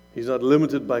 He's not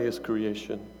limited by His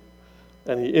creation.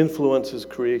 And He influences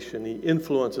creation. He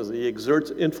influences, He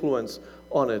exerts influence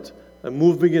on it, and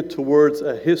moving it towards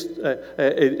a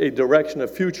direction, a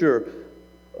future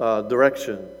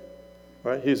direction.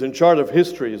 Right? He's in charge of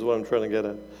history, is what I'm trying to get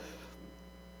at.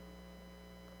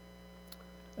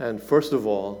 And first of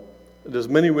all, there's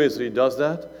many ways that He does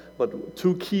that, but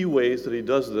two key ways that He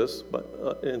does this,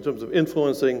 but in terms of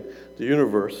influencing the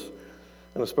universe,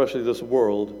 and especially this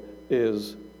world,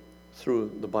 is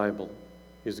through the Bible.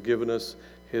 He's given us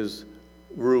His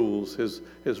rules, His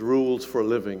rules for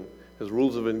living, His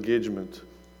rules of engagement,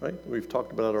 right? We've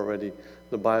talked about it already,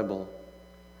 the Bible.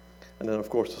 And then, of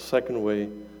course, the second way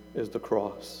is the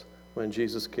cross, when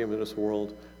Jesus came to this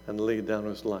world and laid down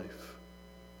His life.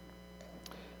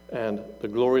 And the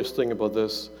glorious thing about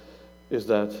this is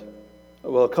that,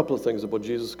 well, a couple of things about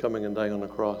Jesus coming and dying on the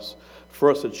cross.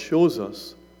 First, it shows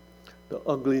us the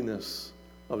ugliness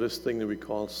of this thing that we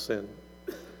call sin.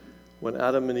 When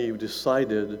Adam and Eve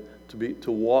decided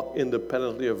to walk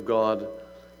independently of God,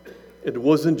 it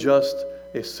wasn't just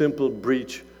a simple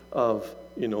breach of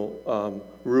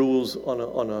rules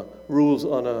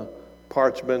on a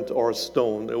parchment or a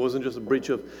stone. It wasn't just a breach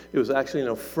of. It was actually an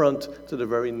affront to the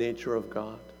very nature of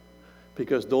God.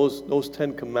 Because those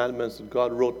 10 commandments that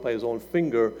God wrote by His own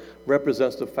finger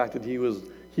represents the fact that He was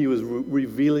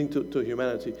revealing to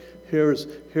humanity, here's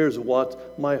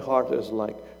what my heart is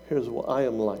like, here's what I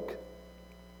am like.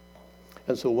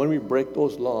 And so when we break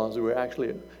those laws,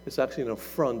 it's actually an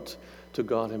affront to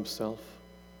God Himself.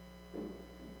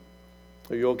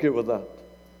 Are you okay with that?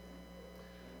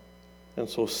 And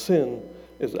so sin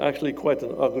is actually quite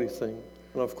an ugly thing.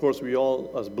 And of course, we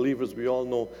all, as believers, we all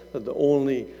know that the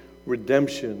only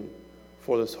redemption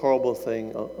for this horrible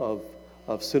thing of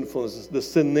sinfulness, the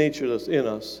sin nature that's in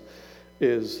us,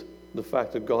 is the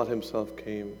fact that God Himself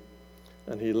came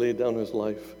and He laid down His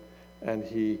life, and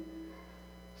He,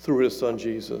 through His Son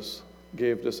Jesus,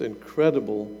 made this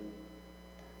incredible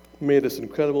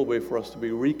way for us to be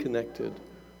reconnected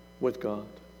with God.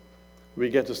 We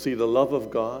get to see the love of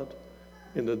God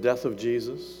in the death of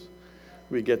Jesus.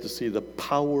 We get to see the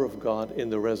power of God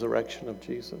in the resurrection of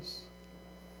Jesus.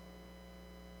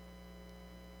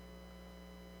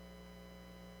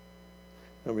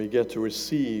 And we get to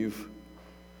receive,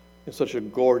 in such a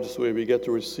gorgeous way, we get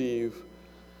to receive.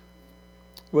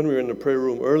 When we were in the prayer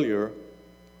room earlier,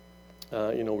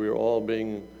 we were all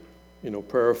being,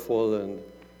 prayerful,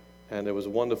 and it was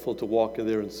wonderful to walk in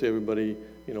there and see everybody,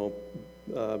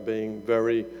 being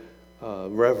very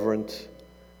reverent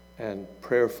and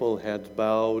prayerful, heads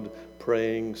bowed,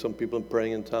 praying. Some people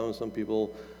praying in tongues, some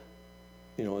people,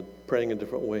 praying in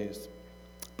different ways.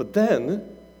 But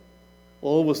then,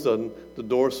 all of a sudden, the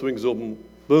door swings open,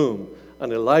 boom,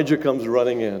 and Elijah comes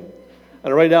running in.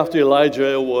 And right after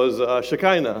Elijah was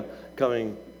Shekinah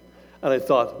coming. And I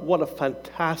thought, what a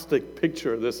fantastic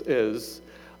picture this is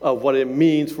of what it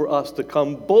means for us to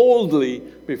come boldly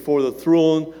before the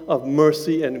throne of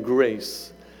mercy and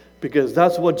grace. Because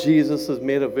that's what Jesus has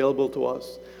made available to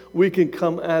us. We can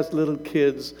come as little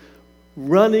kids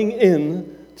running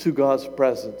in to God's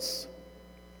presence.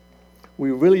 We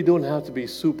really don't have to be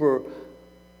super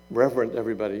reverent,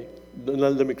 everybody.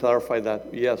 Let me clarify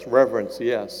that. Yes, reverence,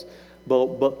 yes.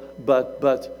 But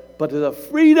there's a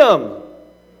freedom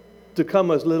to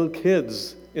come as little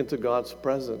kids into God's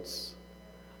presence.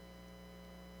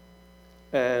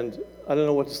 And I don't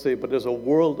know what to say, but there's a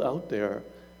world out there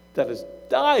that is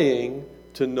dying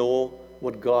to know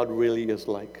what God really is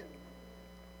like.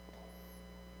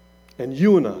 And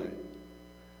you and I,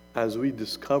 as we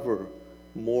discover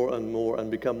more and more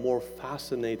and become more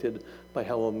fascinated by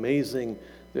how amazing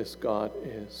this God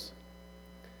is,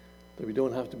 that we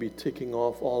don't have to be ticking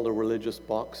off all the religious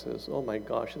boxes. Oh my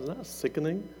gosh, isn't that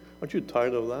sickening? Aren't you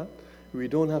tired of that? We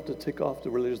don't have to tick off the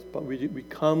religious boxes. We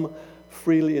come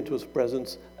freely into His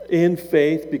presence in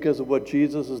faith because of what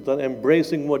Jesus has done,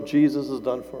 embracing what Jesus has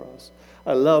done for us.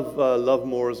 I love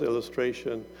Moore's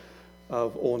illustration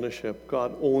of ownership.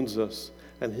 God owns us,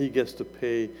 and He gets to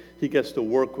pay. He gets to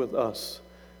work with us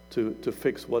to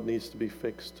fix what needs to be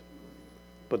fixed.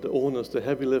 But the onus, the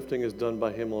heavy lifting, is done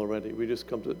by Him already. We just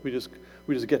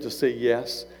get to say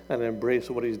yes and embrace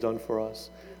what He's done for us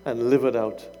and live it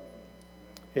out.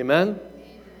 Amen?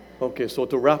 Okay, so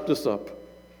to wrap this up,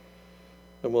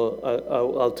 and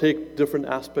I'll take different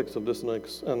aspects of this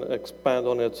and expand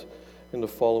on it in the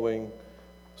following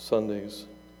Sundays.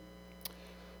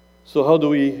 So how do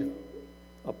we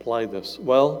apply this?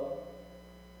 Well,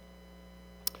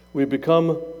 we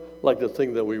become like the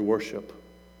thing that we worship.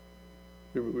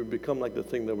 We become like the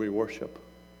thing that we worship.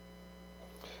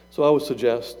 So I would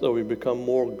suggest that we become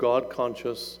more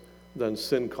God-conscious than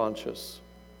sin-conscious.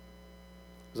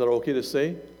 Is that okay to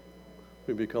say?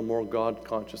 We become more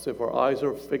God-conscious. If our eyes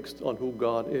are fixed on who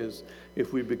God is,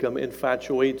 if we become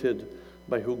infatuated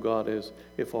by who God is,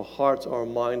 if our hearts, our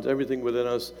minds, everything within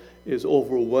us is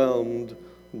overwhelmed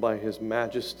by His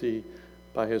majesty,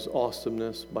 by His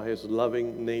awesomeness, by His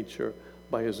loving nature,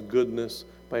 by His goodness,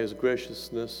 by His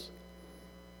graciousness,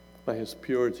 by His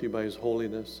purity, by His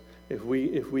holiness, if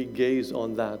we gaze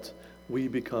on that, we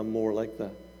become more like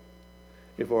that.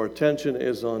 If our attention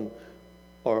is on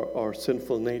our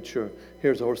sinful nature,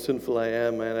 here's how sinful I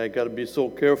am, and I got to be so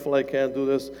careful I can't do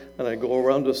this, and I go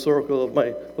around the circle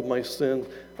of my sin,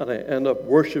 and I end up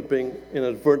worshiping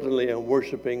inadvertently and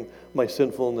worshiping my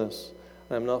sinfulness.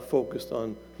 I'm not focused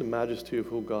on the majesty of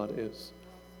who God is.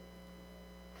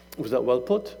 Was that well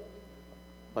put?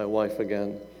 My wife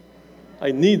again.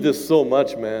 I need this so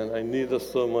much, man. I need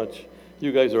this so much.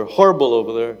 You guys are horrible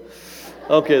over there.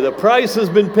 Okay, the price has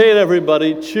been paid,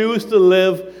 everybody. Choose to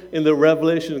live in the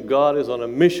revelation God is on a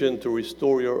mission to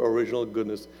restore your original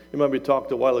goodness. You remember we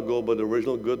talked a while ago about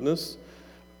original goodness.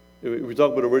 We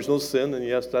talked about original sin, and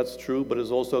yes, that's true, but there's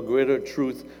also a greater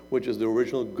truth, which is the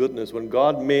original goodness. When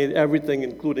God made everything,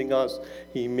 including us,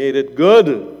 He made it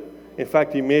good. In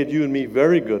fact, He made you and me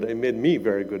very good. He made me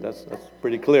very good. That's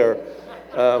pretty clear.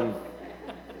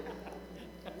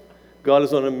 God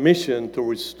is on a mission to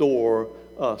restore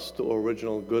us to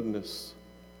original goodness.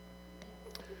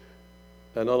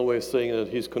 Another way of saying that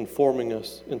He's conforming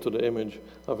us into the image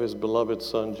of His beloved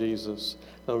Son, Jesus.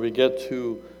 And we get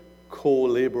to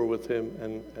co-labor with Him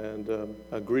and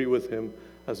agree with Him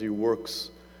as He works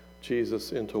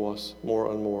Jesus into us more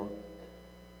and more.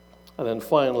 And then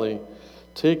finally,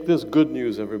 take this good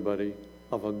news, everybody,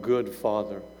 of a good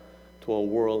Father to a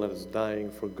world that is dying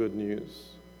for good news.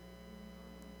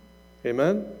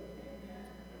 Amen?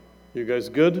 You guys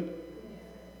good?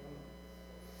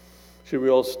 Should we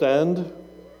all stand?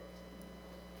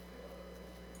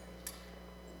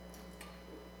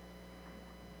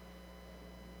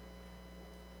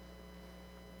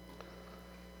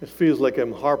 It feels like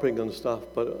I'm harping on stuff,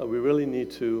 but we really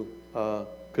need to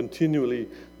continually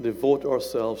devote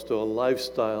ourselves to a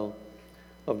lifestyle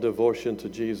of devotion to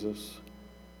Jesus.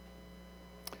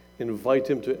 Invite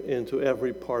Him into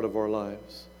every part of our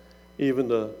lives. Even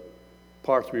the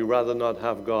parts we rather not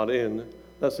have God in,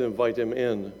 let's invite Him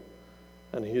in.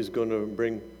 And He's going to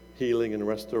bring healing and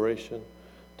restoration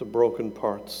to broken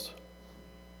parts.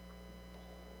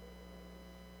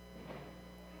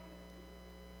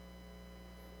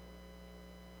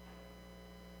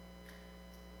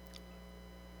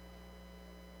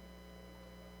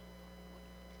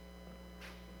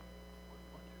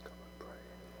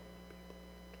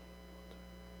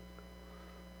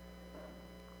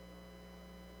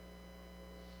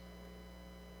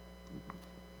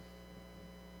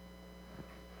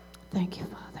 Thank you,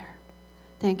 Father.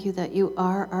 Thank you that you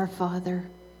are our Father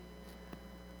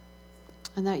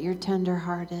and that you're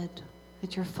tender-hearted,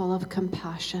 that you're full of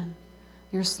compassion,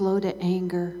 you're slow to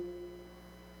anger,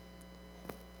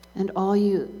 and all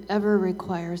you ever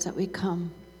require is that we come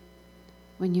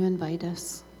when you invite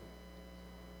us.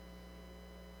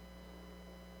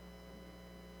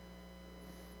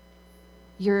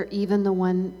 You're even the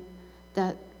one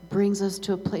that brings us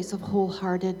to a place of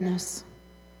wholeheartedness.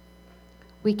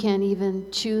 We can't even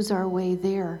choose our way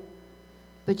there,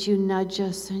 but you nudge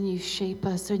us and you shape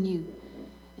us and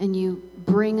you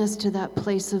bring us to that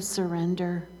place of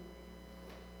surrender.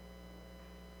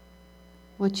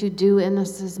 What you do in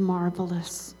us is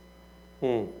marvelous.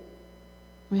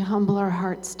 We humble our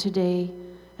hearts today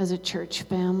as a church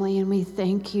family, and we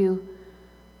thank you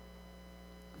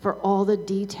for all the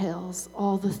details,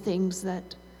 all the things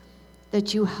that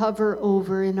you hover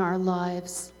over in our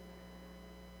lives.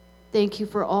 Thank you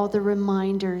for all the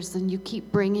reminders, and you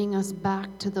keep bringing us back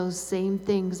to those same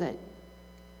things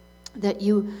that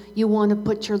you want to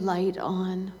put your light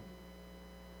on.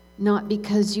 Not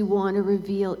because you want to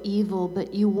reveal evil,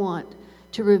 but you want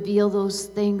to reveal those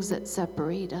things that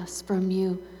separate us from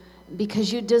you,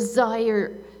 because you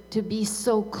desire to be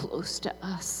so close to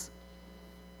us.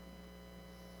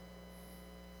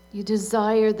 You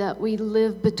desire that we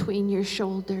live between your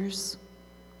shoulders.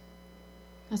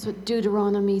 That's what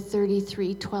Deuteronomy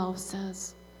 33:12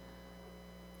 says.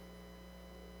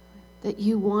 That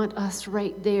you want us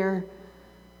right there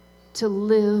to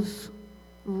live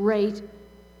right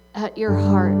at your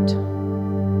heart.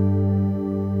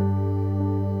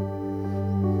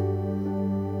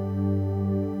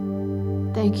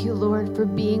 Thank you, Lord, for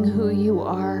being who you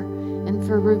are and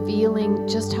for revealing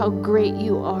just how great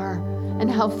you are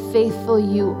and how faithful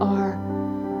you are.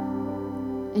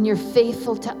 And you're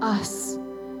faithful to us.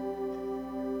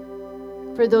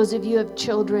 For those of you who have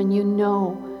children, you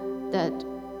know that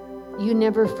you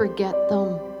never forget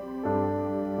them.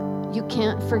 You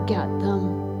can't forget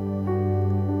them.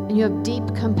 And you have deep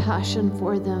compassion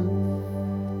for them.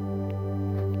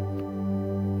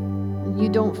 And you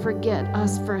don't forget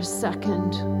us for a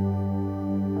second.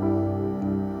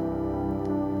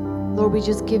 Lord, we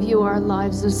just give you our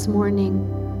lives this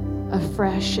morning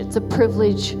afresh. It's a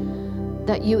privilege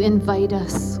that you invite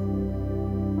us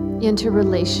into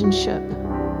relationship.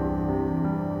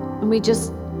 And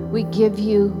we give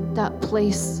you that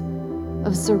place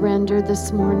of surrender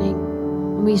this morning.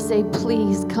 And we say,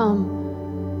 please come.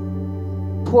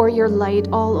 Pour your light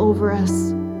all over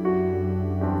us.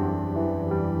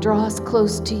 Draw us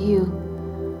close to you.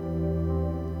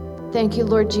 Thank you,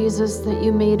 Lord Jesus, that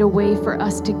you made a way for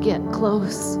us to get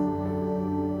close.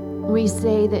 We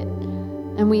say that,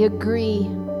 and we agree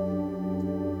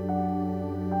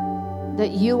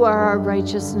that you are our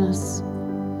righteousness.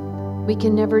 We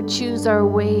can never choose our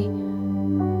way.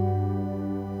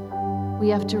 We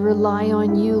have to rely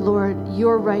on you, Lord,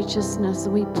 your righteousness,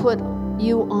 and we put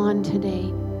you on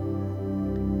today.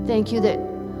 Thank you that,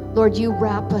 Lord, you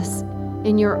wrap us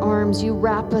in your arms. You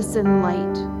wrap us in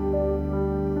light.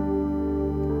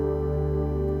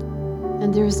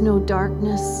 And there is no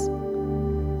darkness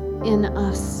in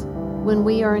us when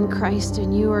we are in Christ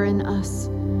and you are in us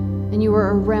and you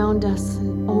are around us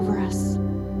and over us.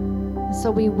 And so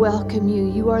we welcome you.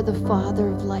 You are the Father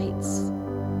of lights.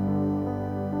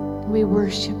 We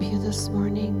worship you this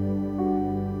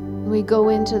morning. We go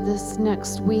into this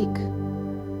next week.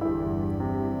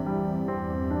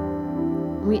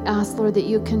 We ask, Lord, that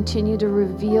you continue to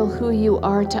reveal who you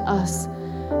are to us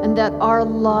and that our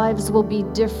lives will be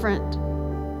different.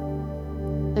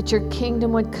 That your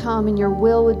kingdom would come and your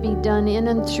will would be done in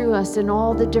and through us in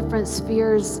all the different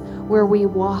spheres where we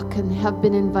walk and have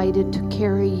been invited to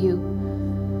carry you.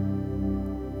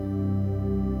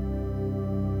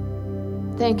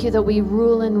 Thank you that we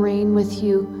rule and reign with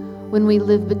you when we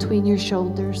live between your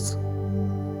shoulders.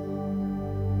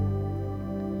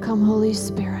 Come, Holy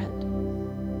Spirit.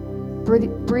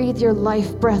 Breathe your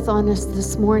life breath on us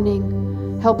this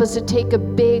morning. Help us to take a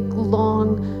big,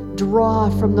 long draw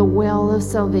from the well of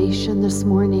salvation this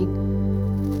morning.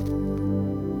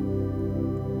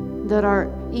 That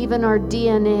even our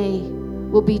DNA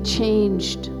will be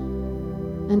changed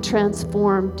and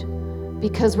transformed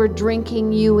because we're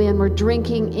drinking you in. We're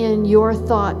drinking in your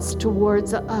thoughts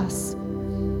towards us.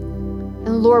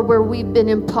 And Lord, where we've been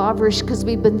impoverished because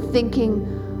we've been thinking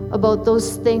about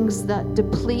those things that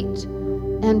deplete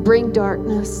and bring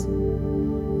darkness,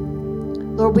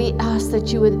 Lord, we ask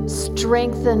that you would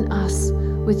strengthen us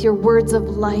with your words of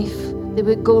life, that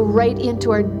would go right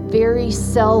into our very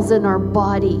cells in our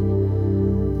body,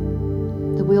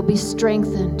 that we'll be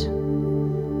strengthened.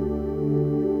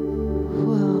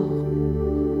 Whoa.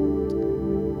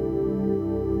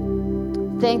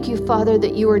 Thank you, Father,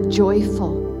 that you are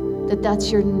joyful, that that's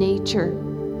your nature,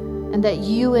 and that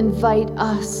you invite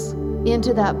us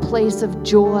into that place of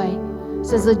joy. It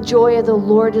says the joy of the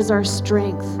Lord is our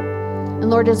strength. And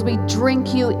Lord, as we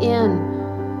drink you in,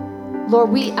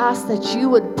 Lord, we ask that you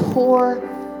would pour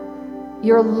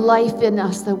your life in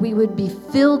us, that we would be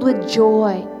filled with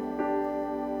joy,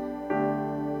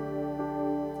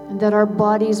 and that our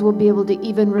bodies will be able to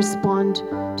even respond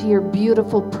to your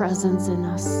beautiful presence in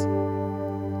us.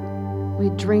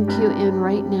 We drink you in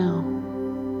right now,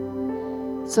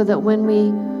 so that when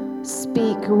we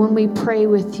speak or when we pray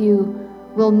with you,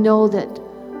 we'll know that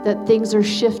things are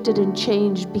shifted and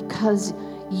changed because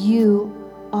you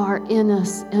are in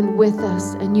us and with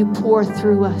us, and you pour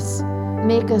through us.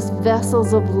 Make us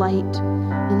vessels of light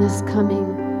in these coming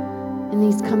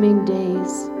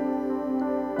days.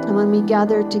 And when we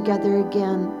gather together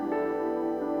again,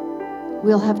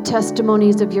 we'll have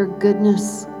testimonies of your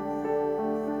goodness.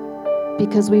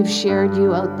 because we've shared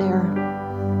you out there.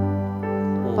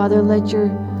 Father, let your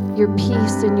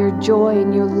peace and your joy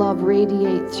and your love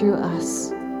radiate through us.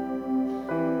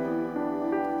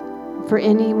 For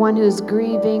anyone who's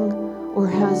grieving or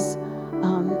has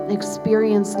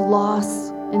experienced loss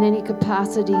in any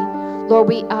capacity, Lord,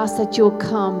 we ask that you'll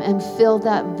come and fill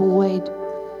that void,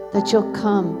 that you'll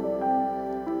come.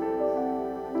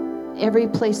 Every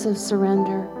place of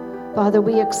surrender, Father,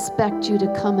 we expect you to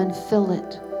come and fill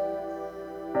it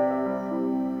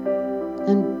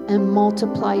and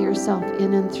multiply yourself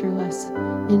in and through us.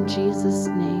 In Jesus'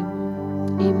 name,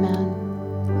 amen.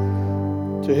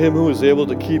 To him who is able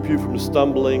to keep you from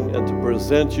stumbling and to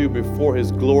present you before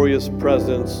his glorious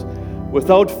presence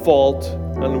without fault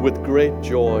and with great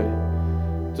joy,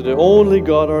 to the only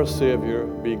God our Savior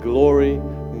be glory,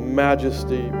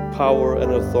 majesty, power,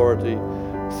 and authority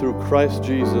through Christ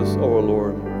Jesus our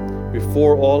Lord,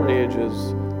 before all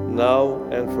ages, now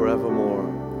and forevermore.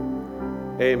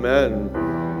 Amen.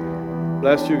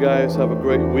 Bless you guys. Have a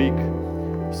great week.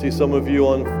 See some of you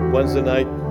on Wednesday night.